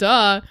man,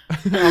 duh.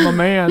 I'm a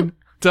man.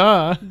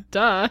 Duh.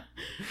 Duh.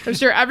 I'm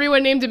sure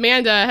everyone named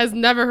Amanda has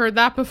never heard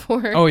that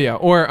before. Oh, yeah.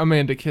 Or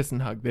Amanda Kiss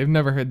and Hug. They've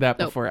never heard that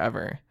before,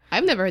 ever.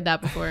 I've never heard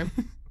that before.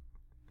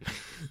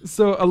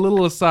 So, a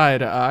little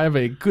aside, I have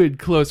a good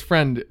close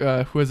friend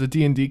who has a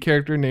D&D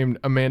character named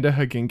Amanda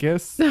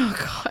Huginkus. Oh,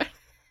 God.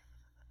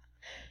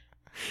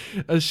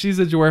 She's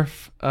a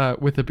dwarf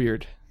with a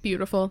beard.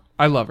 Beautiful.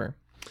 I love her.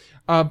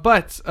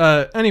 But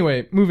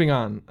anyway, moving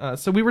on.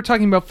 So we were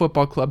talking about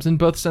football clubs in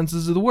both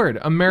senses of the word.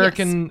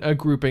 American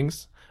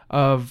groupings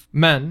of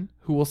men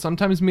who will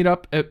sometimes meet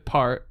up at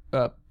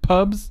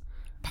pubs.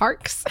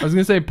 Parks. I was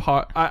going to say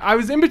par. I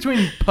was in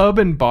between pub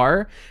and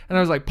bar, and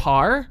I was like,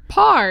 par?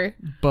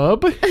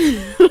 Bub?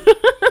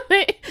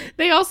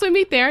 They also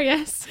meet there,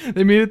 yes.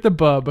 They meet at the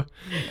bub.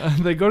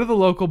 They go to the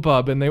local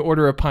bub, and they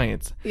order a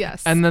pint.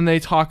 Yes. And then they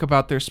talk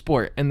about their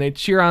sport, and they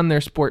cheer on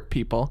their sport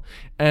people.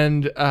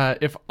 And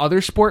if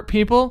other sport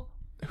people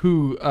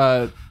who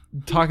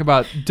talk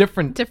about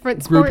different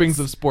groupings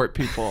of sport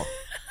people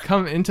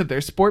come into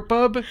their sport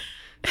bub,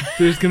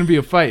 there's going to be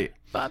a fight.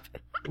 Bub.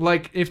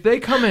 Like, if they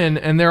come in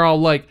and they're all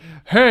like,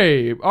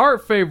 hey, our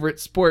favorite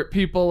sport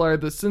people are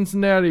the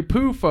Cincinnati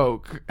Pooh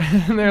folk.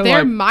 And they're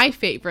like, my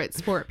favorite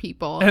sport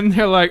people. And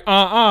they're like,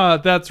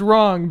 that's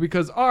wrong,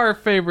 because our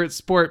favorite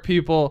sport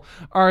people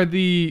are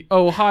the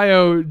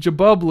Ohio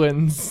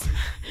Jabublins.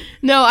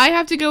 No, I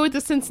have to go with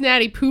the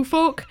Cincinnati Pooh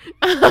folk,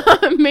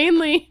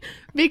 mainly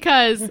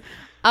because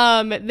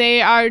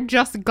they are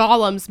just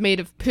golems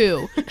made of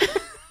poo.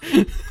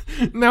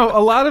 Now, a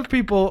lot of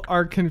people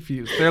are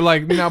confused. They're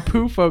like, now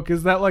Pooh folk,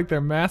 is that like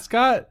their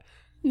mascot?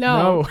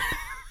 No.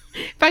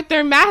 In fact,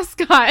 their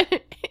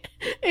mascot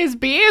is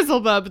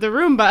Beelzebub, the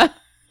Roomba.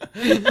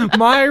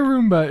 My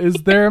Roomba is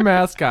their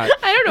mascot.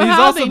 I don't know He's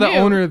how also they the knew.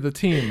 owner of the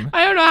team.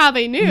 I don't know how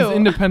they knew. He's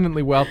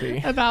independently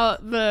wealthy.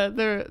 About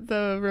the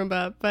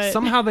Roomba, but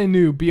somehow they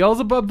knew.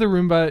 Beelzebub the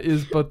Roomba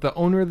is both the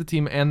owner of the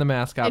team and the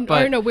mascot. And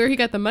I don't know where he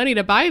got the money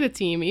to buy the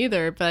team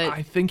either, but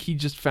I think he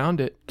just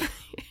found it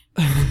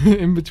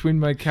in between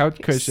my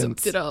couch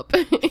cushions. Sucked it up.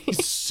 He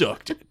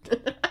sucked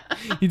it.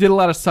 He did a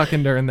lot of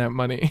sucking to earn that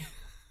money.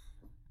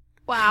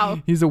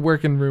 Wow. He's a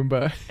working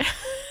Roomba.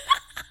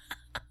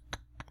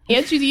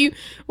 Andrew, do you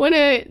want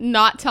to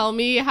not tell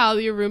me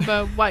what your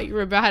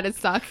Roomba had to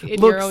suck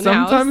in your own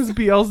house? Sometimes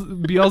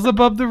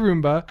Beelzebub the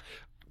Roomba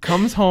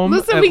comes home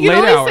Listen, at we can late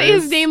only hours. say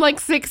his name like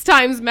 6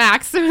 times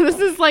max, so this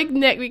is like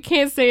Nick. We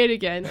can't say it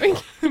again.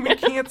 We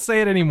can't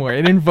say it anymore.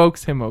 It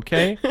invokes him,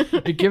 okay?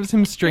 It gives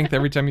him strength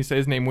every time you say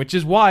his name, which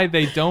is why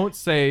they don't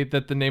say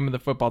that the name of the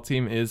football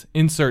team is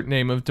insert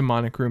name of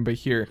demonic Roomba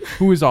here,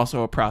 who is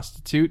also a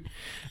prostitute.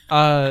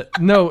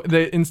 No,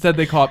 instead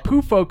they call it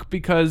Pooh folk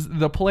because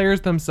the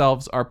players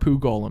themselves are poo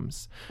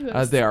golems.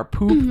 They are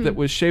poop that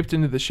was shaped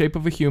into the shape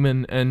of a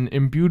human and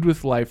imbued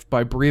with life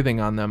by breathing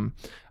on them,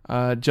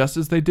 just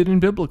as they did in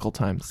biblical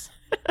times.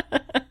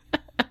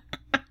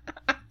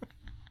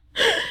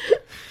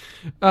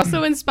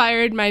 Also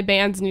inspired my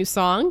band's new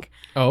song.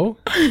 Oh?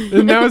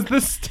 And now is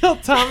this still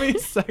Tommy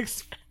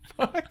Sex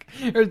Fuck?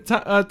 Or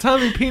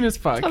Tommy Penis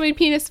Fuck? Tommy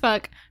Penis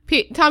Fuck.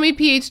 Tommy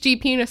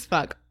PhD Penis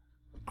Fuck.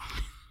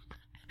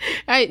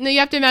 No, you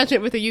have to imagine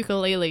it with a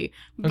ukulele,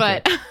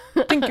 but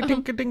Dinka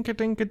dinka dinka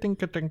dinka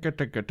dinka dinka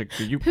dinka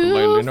dinka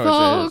ukulele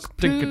noises.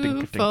 Dinka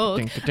dinka dinka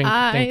dinka dinka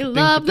I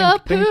love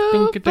the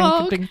poo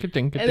folk.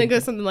 And then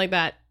goes something like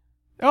that.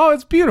 Oh,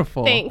 it's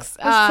beautiful. Thanks.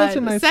 That's such a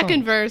The nice second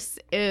song. verse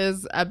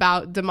is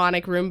about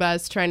demonic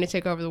Roombas trying to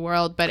take over the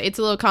world, but it's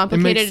a little It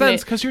complicated. makes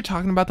sense because you're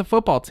talking about the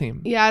football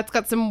team. Yeah, it's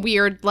got some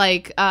weird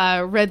like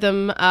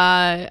rhythm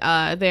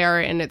there,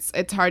 and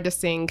it's hard to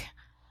sing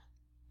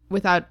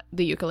without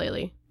the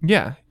ukulele.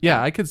 Yeah,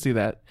 I could see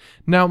that.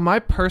 Now, my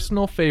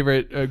personal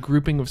favorite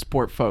grouping of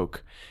sport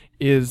folk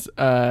is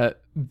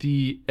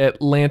the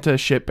Atlanta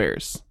Shit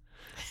Bears.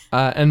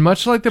 And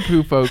much like the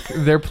Pooh folk,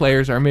 their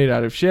players are made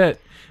out of shit,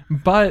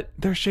 but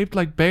they're shaped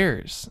like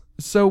bears.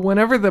 So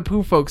whenever the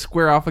Pooh folk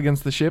square off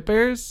against the Shit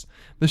Bears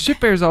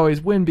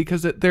always win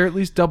because they're at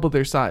least double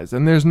their size,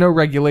 and there's no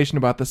regulation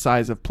about the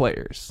size of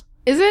players.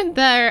 Isn't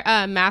their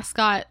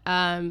mascot,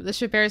 the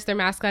Shit Bears, their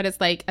mascot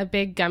is like a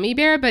big gummy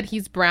bear, but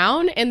he's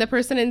brown, and the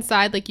person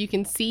inside, like you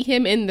can see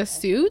him in the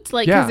suit,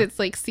 like because it's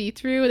like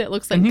see-through and it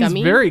looks like And he's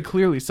gummy. very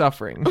clearly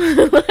suffering.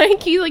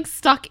 Like he's like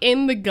stuck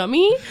in the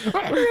gummy. He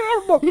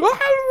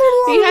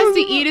has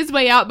to eat his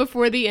way out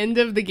before the end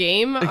of the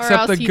game, or Except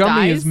else the he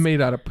gummy dies. is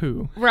made out of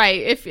poo.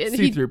 Right.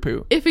 See-through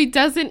poo. If he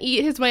doesn't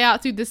eat his way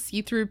out through the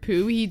see-through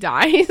poo, he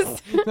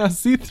dies. Now,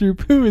 See-Through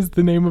Poo is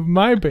the name of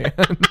my band.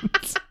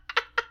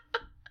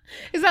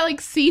 Is that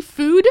like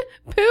seafood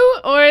poo,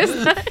 or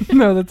is that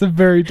No, that's a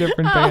very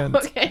different band.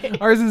 okay?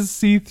 Ours is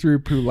See-Through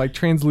Poo, like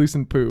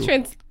translucent poo.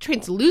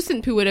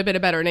 Translucent poo would have been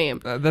a better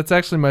name. That's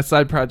actually my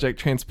side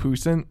project,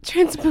 Transpucent.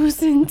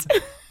 Translucent.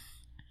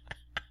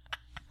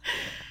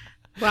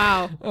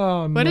 Wow.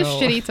 Oh, What no. a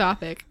shitty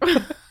topic.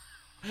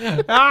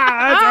 That's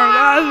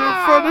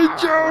a funny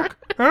joke.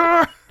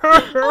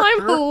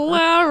 I'm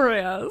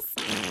hilarious.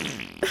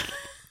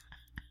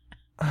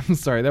 I'm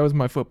sorry, that was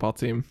my football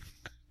team.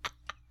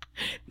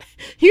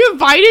 You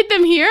invited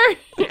them here?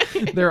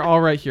 They're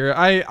all right here.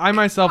 I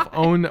myself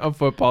own a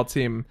football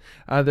team.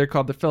 They're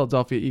called the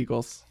Philadelphia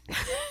Eagles.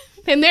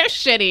 And they're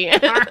shitty.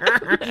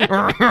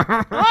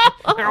 That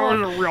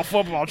was a real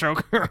football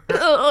joke.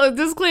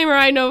 Disclaimer,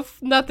 I know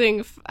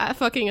nothing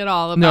fucking at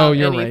all about No,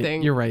 you're anything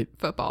right. You're right.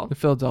 football. The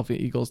Philadelphia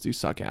Eagles do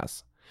suck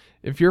ass.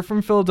 If you're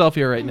from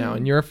Philadelphia right now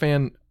and you're a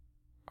fan,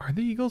 are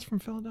the Eagles from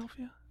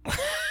Philadelphia? I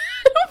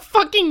don't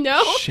fucking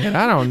know. Shit,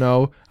 I don't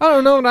know. I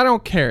don't know and I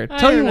don't care. I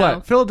Tell you don't know.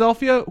 what,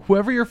 Philadelphia,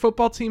 whoever your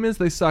football team is,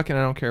 they suck and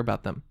I don't care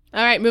about them.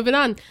 All right, moving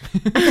on.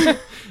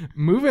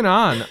 Moving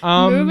on.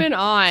 Moving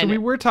on. So we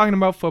were talking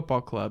about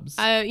football clubs.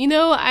 I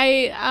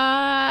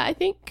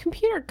think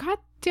computer. God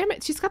damn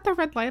it, she's got the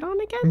red light on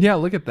again. Yeah,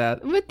 look at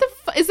that. What the?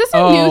 Is this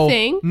a new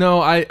thing?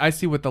 No, I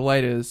see what the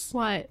light is.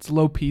 What? It's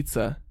low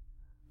pizza.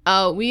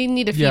 Oh, we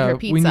need to feed her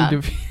pizza. we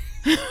need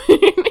to.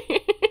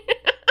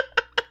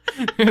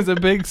 There's a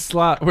big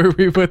slot where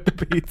we put the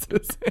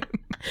pizzas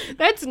in.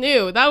 That's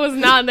new. That was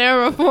not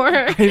there before.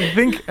 I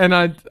think, and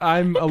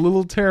I'm a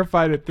little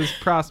terrified at this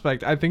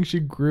prospect. I think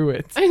she grew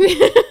it.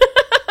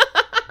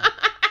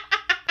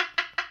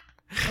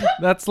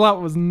 That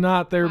slot was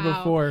not there Wow.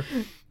 before.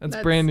 That's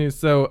That's- brand new.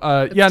 So,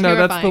 that's the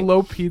terrifying.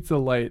 low pizza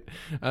light.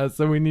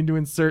 So we need to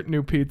insert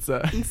new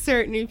pizza.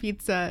 Insert new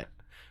pizza.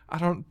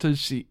 Does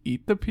she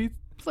eat the pizza?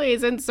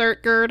 Please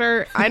insert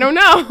girder. I don't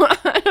know.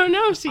 I don't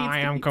know if she eats I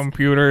the am pizza.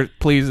 computer.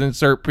 Please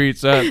insert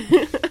pizza.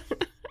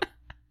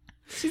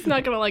 She's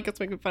not gonna like us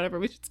making fun of her.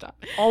 We should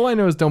stop. All I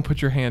know is don't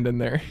put your hand in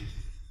there.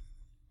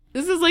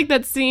 This is like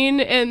that scene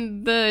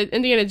in the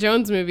Indiana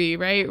Jones movie,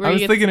 right? Where I he was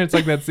gets- thinking it's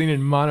like that scene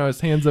in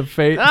Mono's Hands of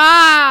Fate.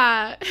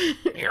 Ah!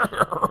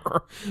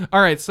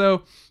 All right,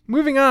 so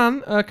moving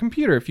on,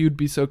 computer, if you'd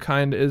be so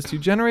kind as to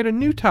generate a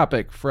new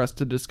topic for us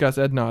to discuss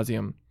ad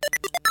nauseum.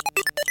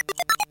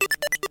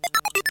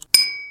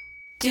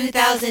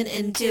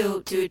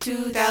 2002 to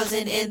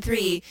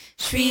 2003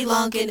 Sri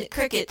Lankan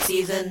cricket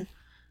season.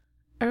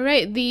 All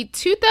right, the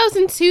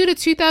 2002 to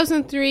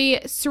 2003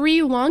 Sri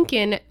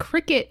Lankan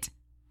cricket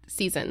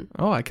season.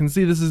 Oh, I can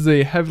see this is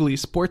a heavily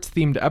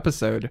sports-themed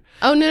episode.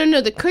 Oh, no.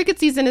 The cricket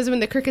season is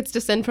when the crickets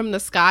descend from the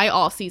sky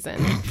all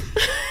season.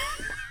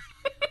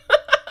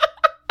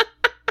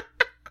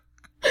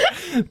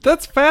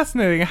 That's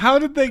fascinating. How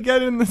did they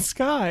get in the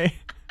sky?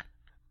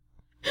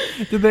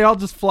 Did they all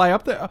just fly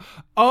up there?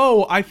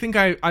 Oh, I think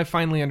I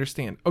finally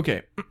understand.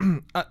 Okay.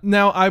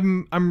 Now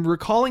I'm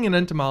recalling an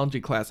entomology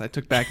class I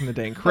took back in the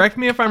day. And correct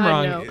me if I'm I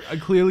wrong. know.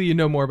 Clearly you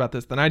know more about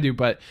this than I do,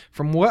 but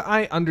from what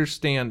I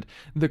understand,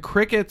 the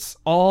crickets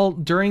all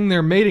during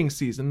their mating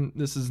season,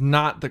 this is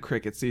not the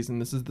cricket season,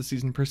 this is the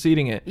season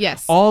preceding it.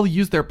 Yes. All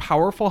use their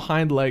powerful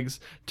hind legs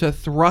to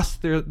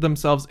thrust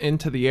themselves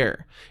into the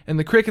air. And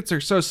the crickets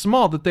are so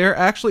small that they're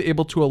actually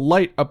able to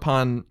alight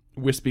upon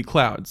wispy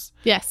clouds.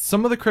 Yes.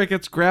 Some of the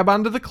crickets grab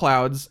onto the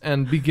clouds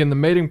and begin the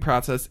mating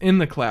process in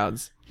the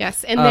clouds.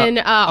 Yes. And then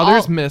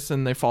Others miss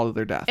and they fall to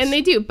their deaths. and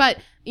they do, but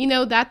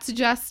that's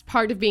just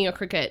part of being a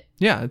cricket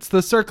yeah, it's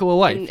the circle of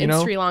life, in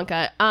Sri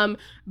Lanka.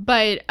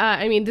 But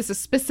this is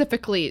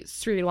specifically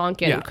Sri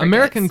Lankan. Yeah, crickets.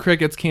 American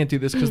crickets can't do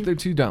this because they're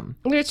too dumb.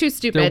 They're too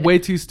stupid. They're way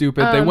too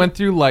stupid. They went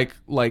through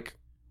like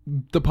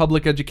the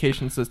public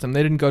education system.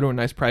 They didn't go to a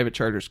nice private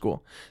charter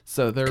school,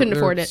 so they're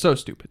afford it. So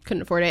stupid.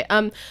 Couldn't afford it.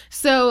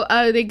 So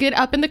they get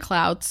up in the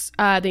clouds.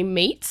 They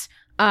mate.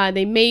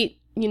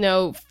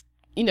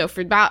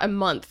 for about a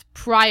month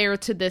prior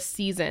to this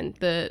season,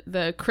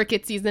 the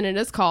cricket season it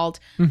is called,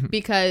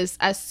 because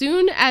as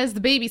soon as the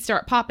babies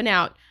start popping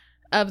out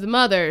of the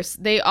mothers,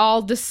 they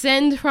all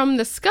descend from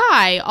the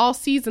sky all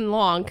season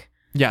long.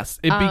 Yes,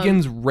 it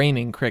begins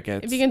raining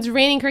crickets.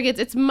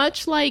 It's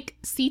much like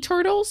sea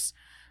turtles,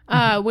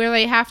 where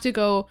they have to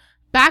go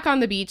back on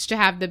the beach to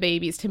have the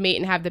babies, to mate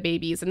and have the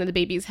babies, and then the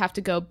babies have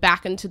to go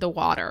back into the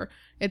water.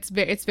 It's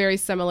very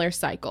similar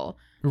cycle.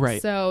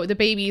 Right. So the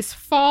babies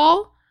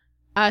fall.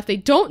 If they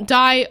don't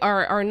die,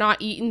 are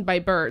not eaten by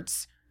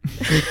birds.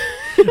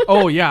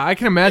 Oh, yeah. I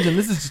can imagine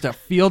this is just a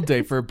field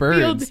day for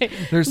birds.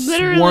 They're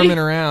Literally, swarming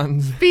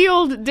around.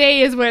 Field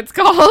day is what it's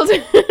called.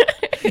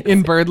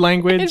 In bird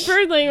language.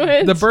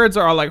 The birds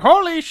are all like,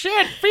 holy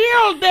shit,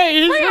 field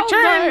day has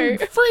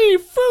returned. Free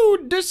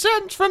food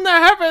descends from the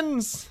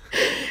heavens.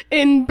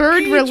 In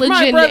bird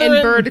religion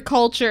and bird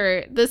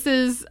culture, this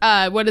is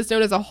what is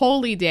known as a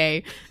holy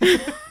day.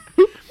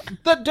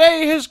 The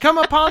day has come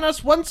upon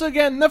us once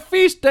again, the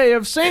feast day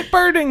of St.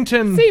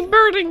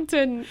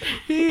 Birdington.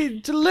 He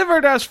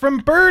delivered us from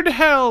bird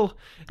hell,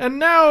 and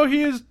now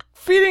he is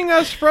feeding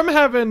us from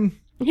heaven.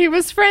 He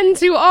was friend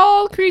to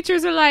all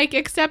creatures alike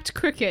except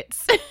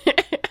crickets.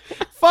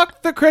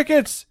 Fuck the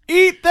crickets.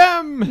 Eat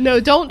them.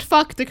 No, don't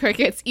fuck the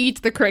crickets.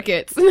 Eat the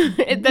crickets.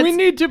 We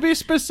need to be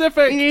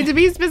specific. You need to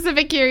be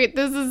specific here.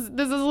 This is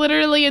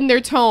literally in their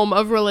tome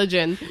of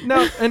religion.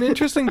 Now, an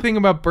interesting thing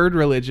about bird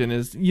religion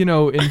is,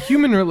 in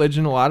human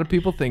religion, a lot of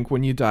people think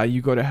when you die,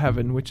 you go to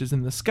heaven, which is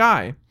in the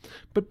sky.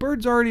 But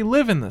birds already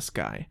live in the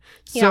sky.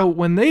 So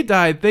when they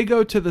die, they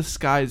go to the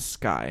sky's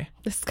sky.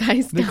 The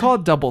sky's sky. They call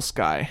it double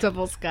sky.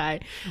 Double sky.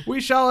 We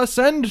shall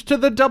ascend to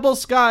the double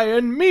sky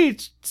and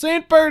meet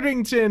St.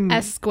 Birdington.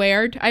 S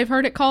squared, I've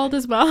heard it called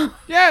as well.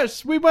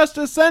 Yes, we must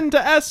ascend to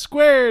S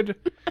squared,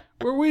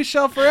 where we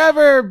shall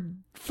forever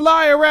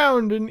fly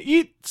around and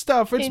eat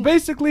stuff. It's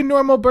basically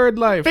normal bird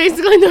life.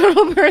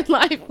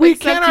 We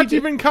cannot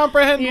even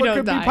comprehend what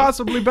could be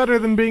possibly better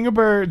than being a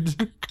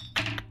bird.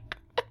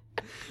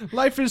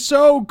 Life is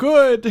so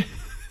good.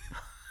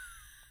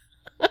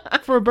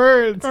 For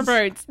birds.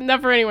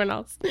 Not for anyone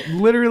else.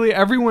 Literally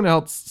everyone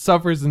else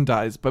suffers and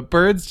dies, but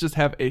birds just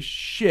have a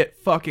shit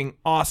fucking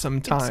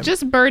awesome time. It's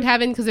just bird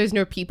heaven because there's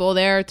no people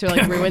there to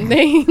ruin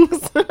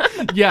things.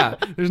 Yeah,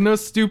 there's no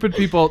stupid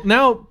people.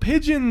 Now,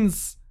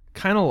 pigeons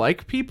kind of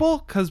like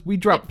people because we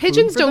drop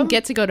pigeons food for don't them.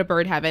 Get to go to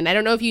bird heaven. I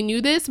don't know if you knew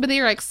this, but they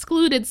are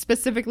excluded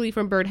specifically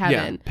from bird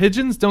heaven. Yeah,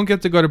 pigeons don't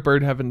get to go to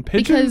bird heaven.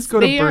 Pigeons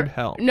go to bird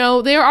hell.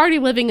 No, they are already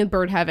living in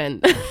bird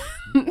heaven.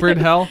 Bird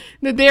hell?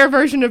 Their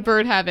version of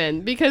bird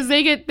heaven, because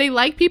they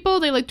like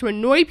people, they like to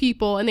annoy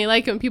people, and they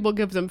like when people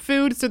give them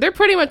food, so they're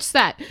pretty much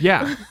set.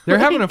 Yeah, they're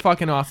having a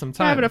fucking awesome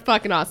time.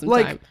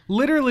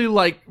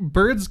 Literally,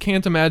 birds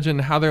can't imagine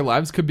how their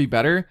lives could be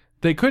better.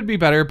 They could be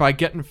better by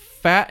getting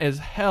fat as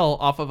hell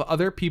off of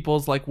other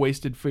people's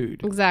wasted food.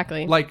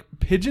 Exactly.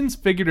 Pigeons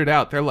figured it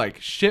out. They're like,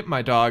 shit,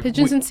 my dog.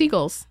 Pigeons and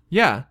seagulls.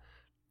 Yeah.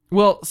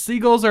 Well,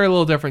 seagulls are a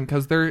little different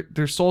because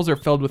their souls are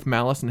filled with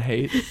malice and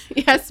hate.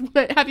 Yes,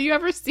 but have you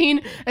ever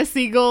seen a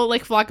seagull,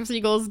 flock of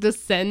seagulls,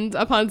 descend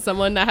upon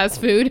someone that has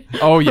food?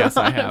 Oh, yes,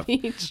 I have.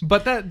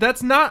 But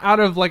that's not out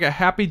of a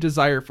happy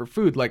desire for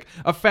food.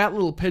 A fat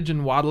little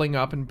pigeon waddling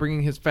up and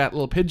bringing his fat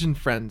little pigeon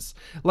friends.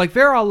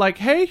 They're all like,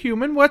 hey,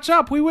 human, what's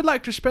up? We would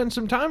like to spend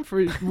some time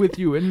with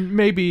you and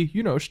maybe,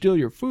 steal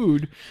your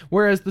food.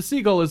 Whereas the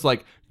seagull is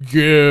like,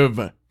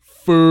 give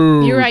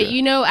food. You're right.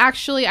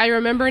 Actually, I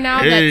remember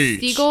now that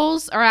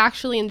seagulls are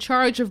actually in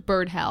charge of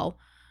bird hell.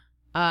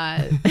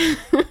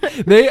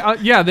 They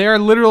are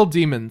literal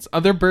demons.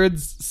 Other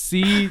birds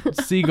see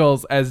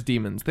seagulls as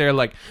demons. They're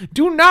like,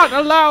 do not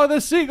allow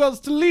the seagulls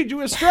to lead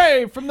you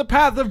astray from the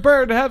path of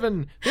bird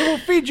heaven. They will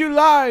feed you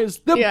lies.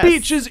 The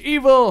beach is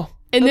evil.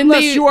 And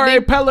unless you are a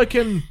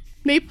pelican.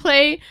 They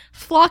play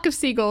Flock of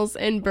Seagulls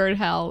in bird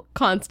hell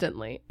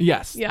constantly.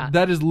 Yes. Yeah.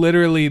 That is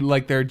literally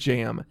their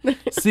jam.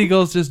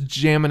 Seagulls just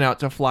jamming out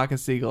to Flock of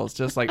Seagulls.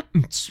 Just I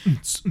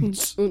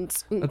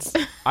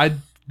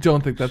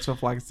don't think that's what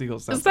Flock of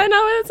Seagulls sounds like. Is that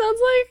not what it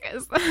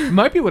sounds like?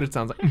 Might be what it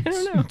sounds like. I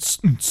don't know.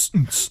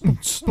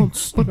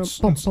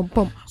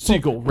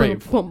 Seagull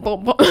rave.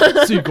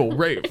 Seagull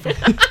rave.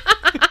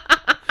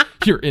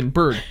 Here in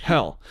bird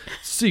hell,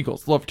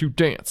 seagulls love to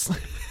dance.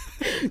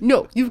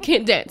 No, you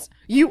can't dance.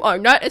 You are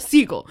not a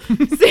seagull.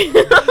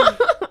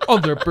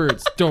 Other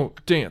birds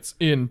don't dance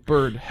in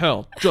bird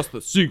hell. Just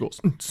the seagulls.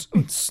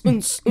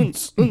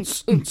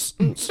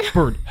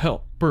 Bird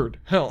hell. Bird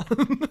hell.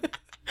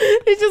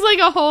 It's just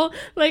a whole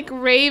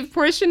rave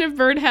portion of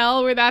bird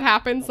hell where that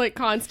happens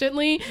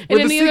constantly.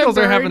 Where the seagulls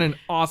are having an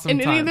awesome time.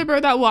 And any other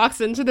bird that walks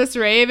into this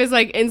rave is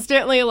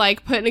instantly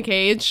put in a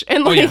cage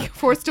and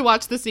forced to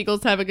watch the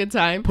seagulls have a good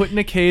time. Put in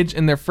a cage,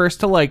 and they're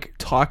first to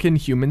talk in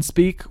human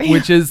speak,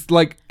 which is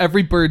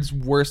every bird's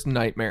worst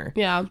nightmare.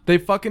 Yeah. They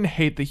fucking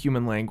hate the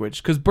human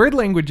language because bird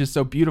language is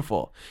so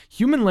beautiful.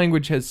 Human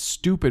language has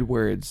stupid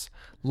words.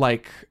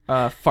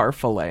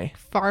 Farfalle.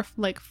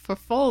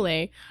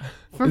 Farfalle.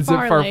 Is it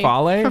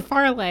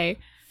farfalle?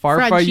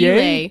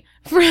 Farfalle.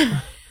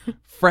 Farfalle?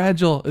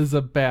 Fragile is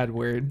a bad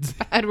word.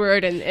 Bad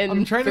word in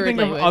I'm trying to think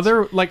language.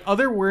 of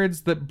other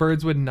words that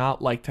birds would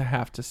not like to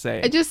have to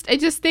say. I just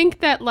think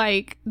that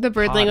like the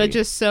bird Potty. language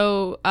is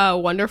so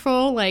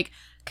wonderful. Like,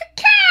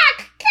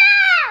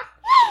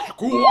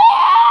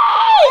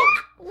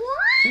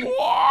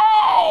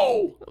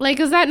 Whoa! like,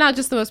 is that not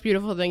just the most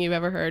beautiful thing you've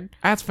ever heard?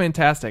 That's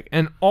fantastic.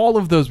 And all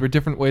of those were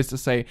different ways to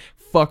say,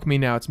 fuck me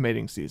now, it's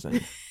mating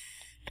season.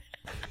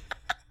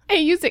 I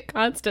use it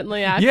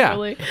constantly,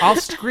 actually. Yeah, I'll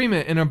scream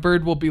it and a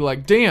bird will be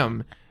like,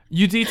 damn,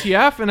 you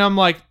DTF? And I'm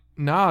like,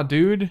 nah,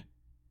 dude,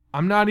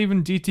 I'm not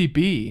even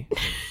DTB.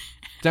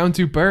 Down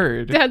to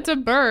bird. That's a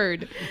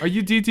bird. Are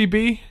you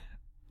DTB?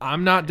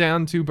 I'm not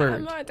down to bird.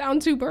 I'm not down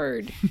to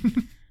bird.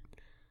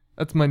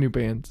 That's my new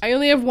band. I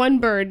only have one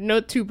bird, no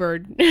two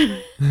bird.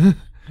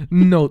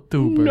 No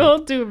two bird.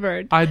 No two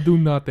bird. I do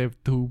not have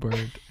two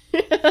bird.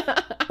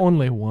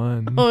 Only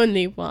one.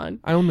 Only one.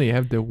 I only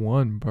have the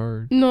one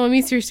bird. No,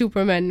 Mr.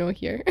 Superman, no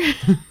here.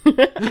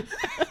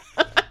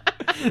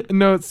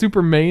 No, it's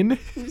Superman.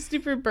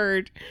 Super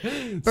bird.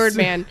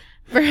 Birdman.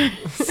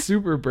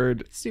 Super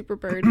bird. Super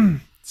bird.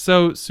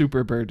 So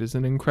Superbird is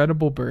an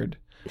incredible bird,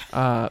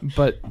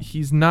 but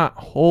he's not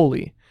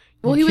holy.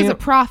 Well, he was a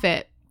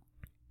prophet.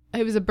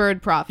 He was a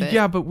bird prophet.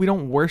 Yeah, but we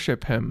don't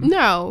worship him.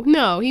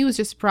 No, he was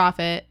just a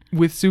prophet.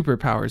 With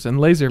superpowers and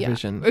laser Yeah,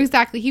 vision.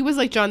 exactly. He was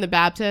like John the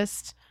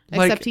Baptist,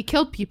 except Like- he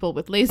killed people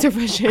with laser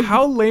vision.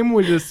 How lame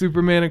would the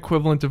Superman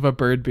equivalent of a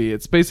bird be?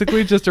 It's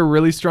basically just a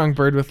really strong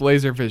bird with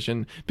laser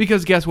vision,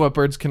 because guess what?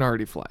 Birds can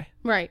already fly.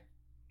 Right.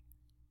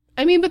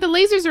 I mean, but the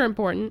lasers are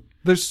important.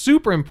 They're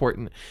super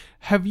important.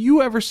 Have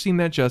you ever seen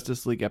that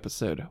Justice League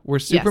episode where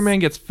Superman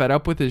gets fed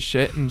up with his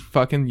shit and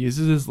fucking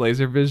uses his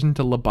laser vision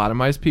to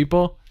lobotomize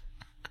people?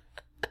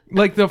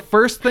 Like, the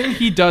first thing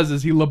he does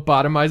is he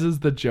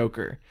lobotomizes the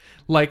Joker.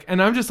 Like,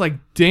 and I'm just like,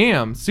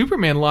 damn,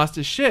 Superman lost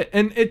his shit.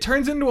 And it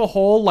turns into a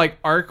whole, like,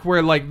 arc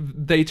where, like,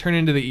 they turn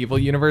into the evil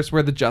universe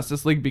where the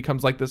Justice League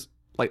becomes, like, this,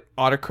 like,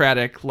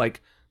 autocratic,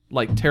 like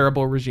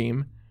terrible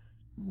regime.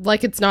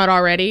 Like it's not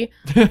already.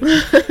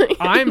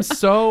 I'm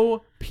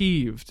so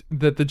peeved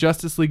that the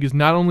Justice League is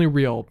not only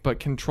real, but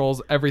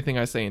controls everything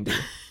I say and do.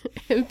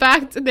 In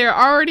fact, they're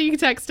already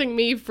texting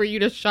me for you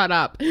to shut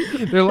up.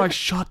 They're like,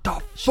 shut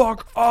the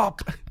fuck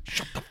up.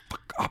 Shut the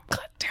fuck up.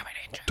 God damn it,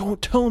 Angel.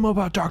 Don't tell him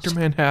about Dr.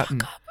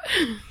 Manhattan.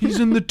 He's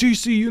in the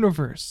DC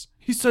universe.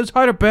 He says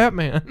hi to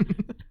Batman.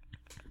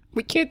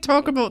 We can't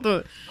talk about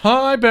the...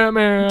 Hi,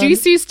 Batman.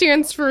 DC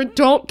stands for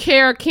Don't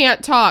Care,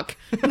 Can't Talk.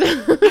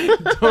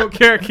 Don't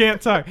care,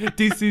 can't talk.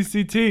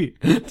 DCCT.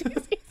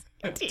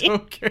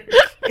 Don't care.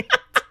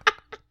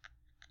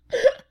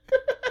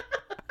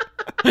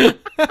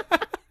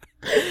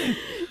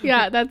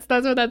 Yeah, that's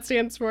what that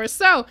stands for.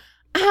 So,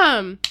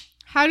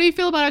 how do you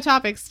feel about our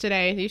topics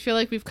today? Do you feel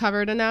like we've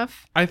covered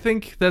enough? I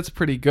think that's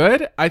pretty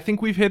good. I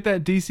think we've hit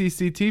that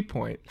DCCT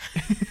point.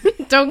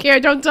 Don't care,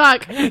 don't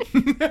talk. That's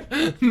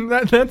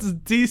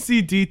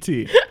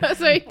DCDT.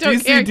 Sorry,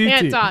 don't care,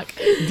 can't talk.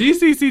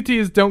 DCCT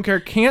is don't care,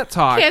 can't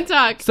talk. Can't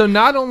talk. So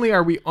not only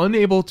are we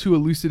unable to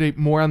elucidate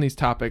more on these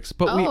topics,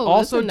 but we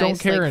also that's a nice,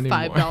 don't care anymore.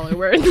 $5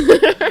 word.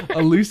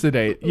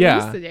 Elucidate.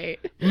 Yeah.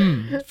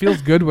 Elucidate.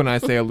 Feels good when I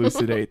say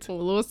elucidate.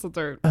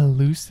 Elucidate.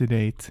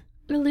 Elucidate.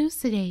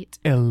 Elucidate.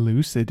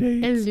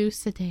 Elucidate.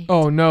 Elucidate.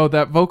 Oh no,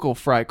 that vocal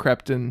fry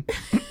crept in.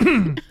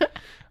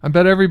 I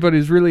bet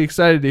everybody's really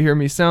excited to hear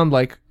me sound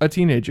like a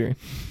teenager.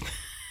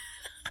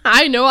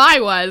 I know I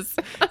was.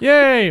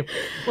 Yay!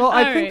 Well,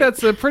 I think right.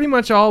 that's pretty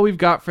much all we've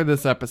got for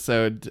this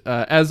episode.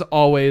 As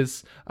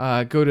always,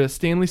 go to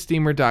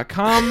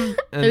StanleySteamer.com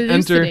and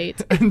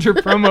enter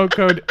promo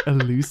code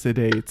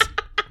ELUCIDATE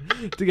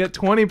to get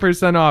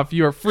 20% off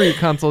your free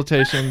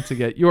consultation to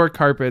get your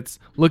carpets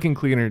looking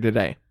cleaner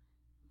today.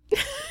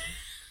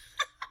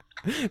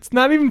 It's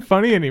not even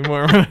funny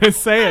anymore when I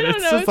say it.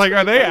 It's just like,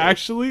 are they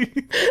actually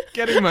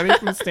getting money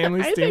from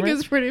Stanley I Steamer? think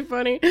it's pretty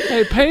funny.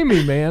 Hey, pay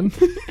me, man.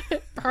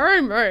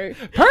 Pay me.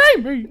 Pay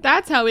me.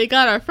 That's how we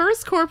got our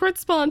first corporate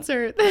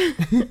sponsor.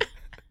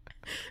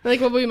 Like,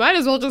 well, we might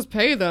as well just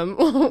pay them.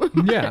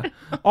 Yeah.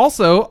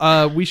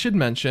 Also, we should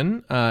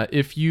mention,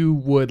 if you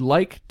would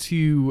like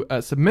to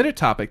submit a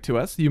topic to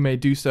us, you may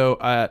do so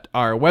at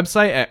our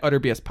website at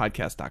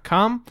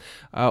utterbspodcast.com,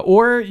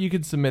 or you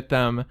can submit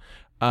them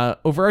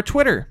over our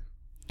Twitter.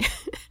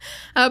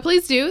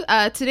 Please do.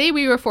 Today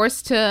we were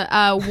forced to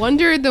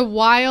wonder the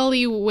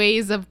wily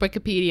ways of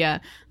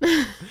Wikipedia.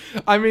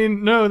 I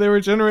mean, no, they were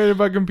generated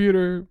by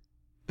computer.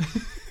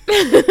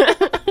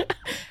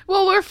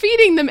 Well, we're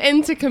feeding them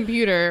into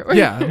computer.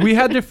 Yeah, we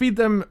had to feed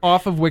them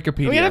off of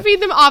Wikipedia. We had to feed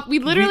them off. We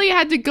literally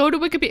had to go to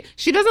Wikipedia.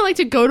 She doesn't like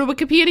to go to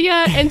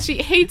Wikipedia, and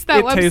she hates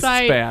that website.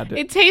 Tastes bad.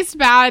 It tastes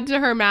bad to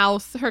her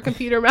mouth, her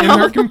computer mouth. In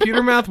her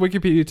computer mouth,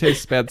 Wikipedia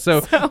tastes bad.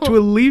 So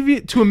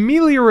to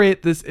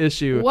ameliorate this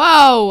issue.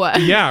 Whoa.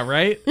 Yeah,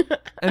 right?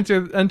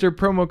 Enter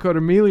promo code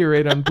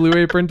ameliorate on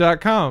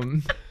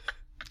blueapron.com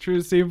to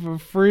receive a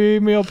free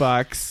meal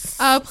box.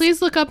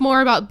 Please look up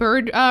more about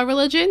bird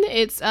religion.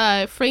 It's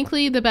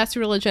frankly the best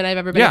religion I've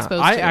ever been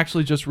exposed to. I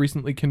actually just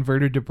recently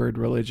converted to bird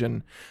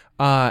religion.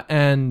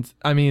 And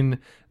I mean,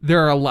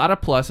 there are a lot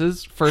of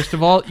pluses. First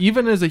of all,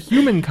 even as a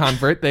human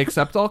convert, they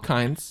accept all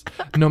kinds.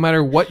 No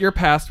matter what your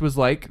past was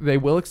like, they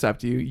will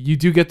accept you. You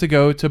do get to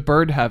go to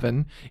bird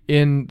heaven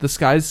in the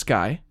sky's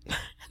sky.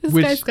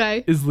 Which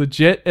is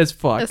legit as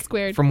fuck,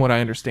 from what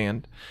I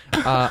understand.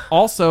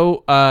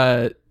 Also,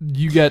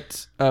 you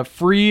get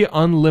free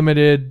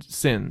unlimited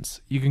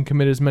sins. You can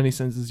commit as many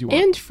sins as you want.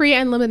 And free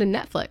unlimited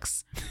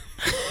Netflix.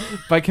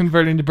 By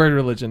converting to bird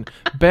religion.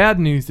 Bad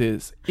news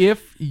is,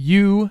 if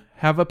you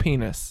have a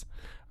penis,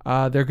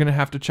 they're going to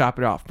have to chop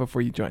it off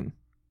before you join.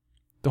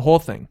 The whole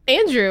thing.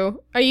 Andrew,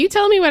 are you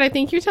telling me what I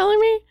think you're telling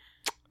me?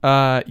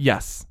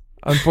 Yes.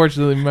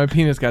 Unfortunately, my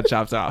penis got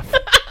chopped off.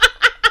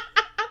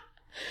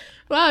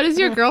 Wow, does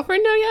your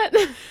girlfriend know yet?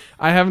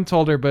 I haven't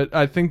told her, but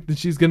I think that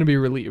she's going to be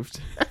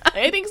relieved.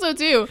 I think so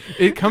too.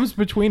 It comes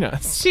between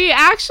us. She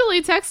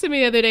actually texted me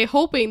the other day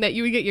hoping that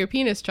you would get your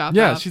penis chopped off.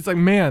 Yeah, she's like,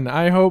 man,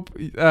 I hope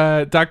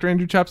Dr.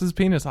 Andrew chops his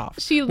penis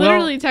off. She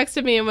literally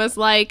texted me and was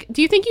like,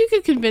 do you think you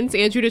could convince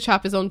Andrew to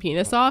chop his own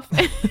penis off?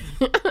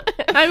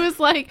 I was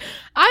like,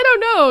 I don't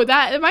know.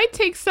 That it might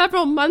take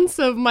several months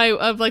of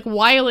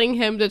wiling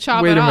him to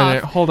chop it off. Wait a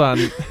minute, hold on.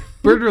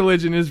 Bird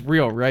religion is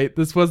real, right?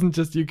 This wasn't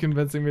just you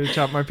convincing me to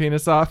chop my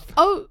penis off.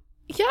 Oh,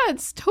 yeah,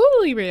 it's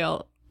totally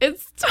real.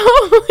 It's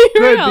totally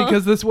real. Good,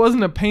 because this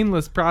wasn't a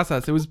painless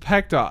process. It was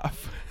pecked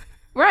off.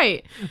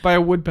 Right. By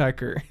a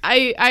woodpecker.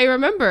 I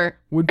remember.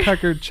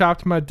 Woodpecker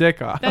chopped my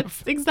dick off.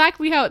 That's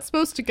exactly how it's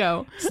supposed to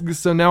go.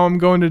 So now I'm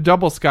going to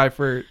double sky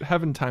for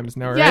heaven times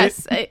now, right?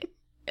 Yes,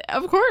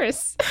 of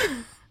course.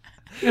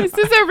 This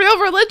is a real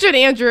religion,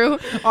 Andrew.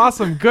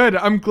 Awesome, good.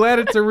 I'm glad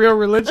it's a real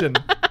religion.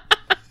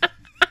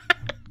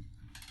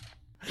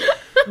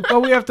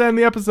 Well, we have to end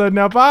the episode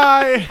now.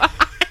 Bye. Bye.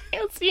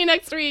 I'll see you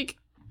next week.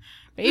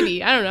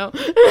 Maybe. I don't know.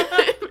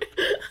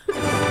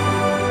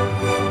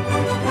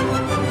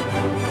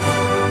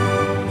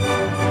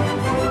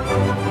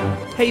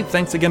 Hey,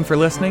 thanks again for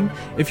listening.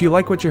 If you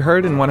like what you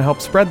heard and want to help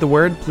spread the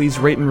word, please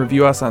rate and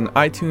review us on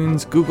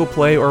iTunes, Google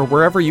Play, or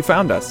wherever you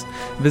found us.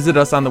 Visit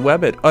us on the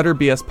web at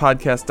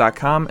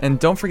utterbspodcast.com, and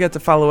don't forget to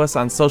follow us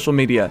on social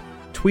media.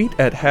 Tweet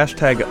at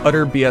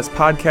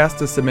 #UtterBSPodcast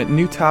to submit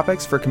new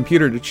topics for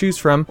Computer to choose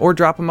from, or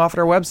drop them off at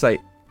our website.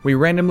 We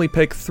randomly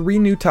pick 3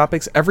 new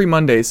topics every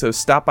Monday, so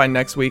stop by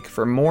next week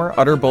for more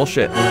Utter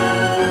Bullshit.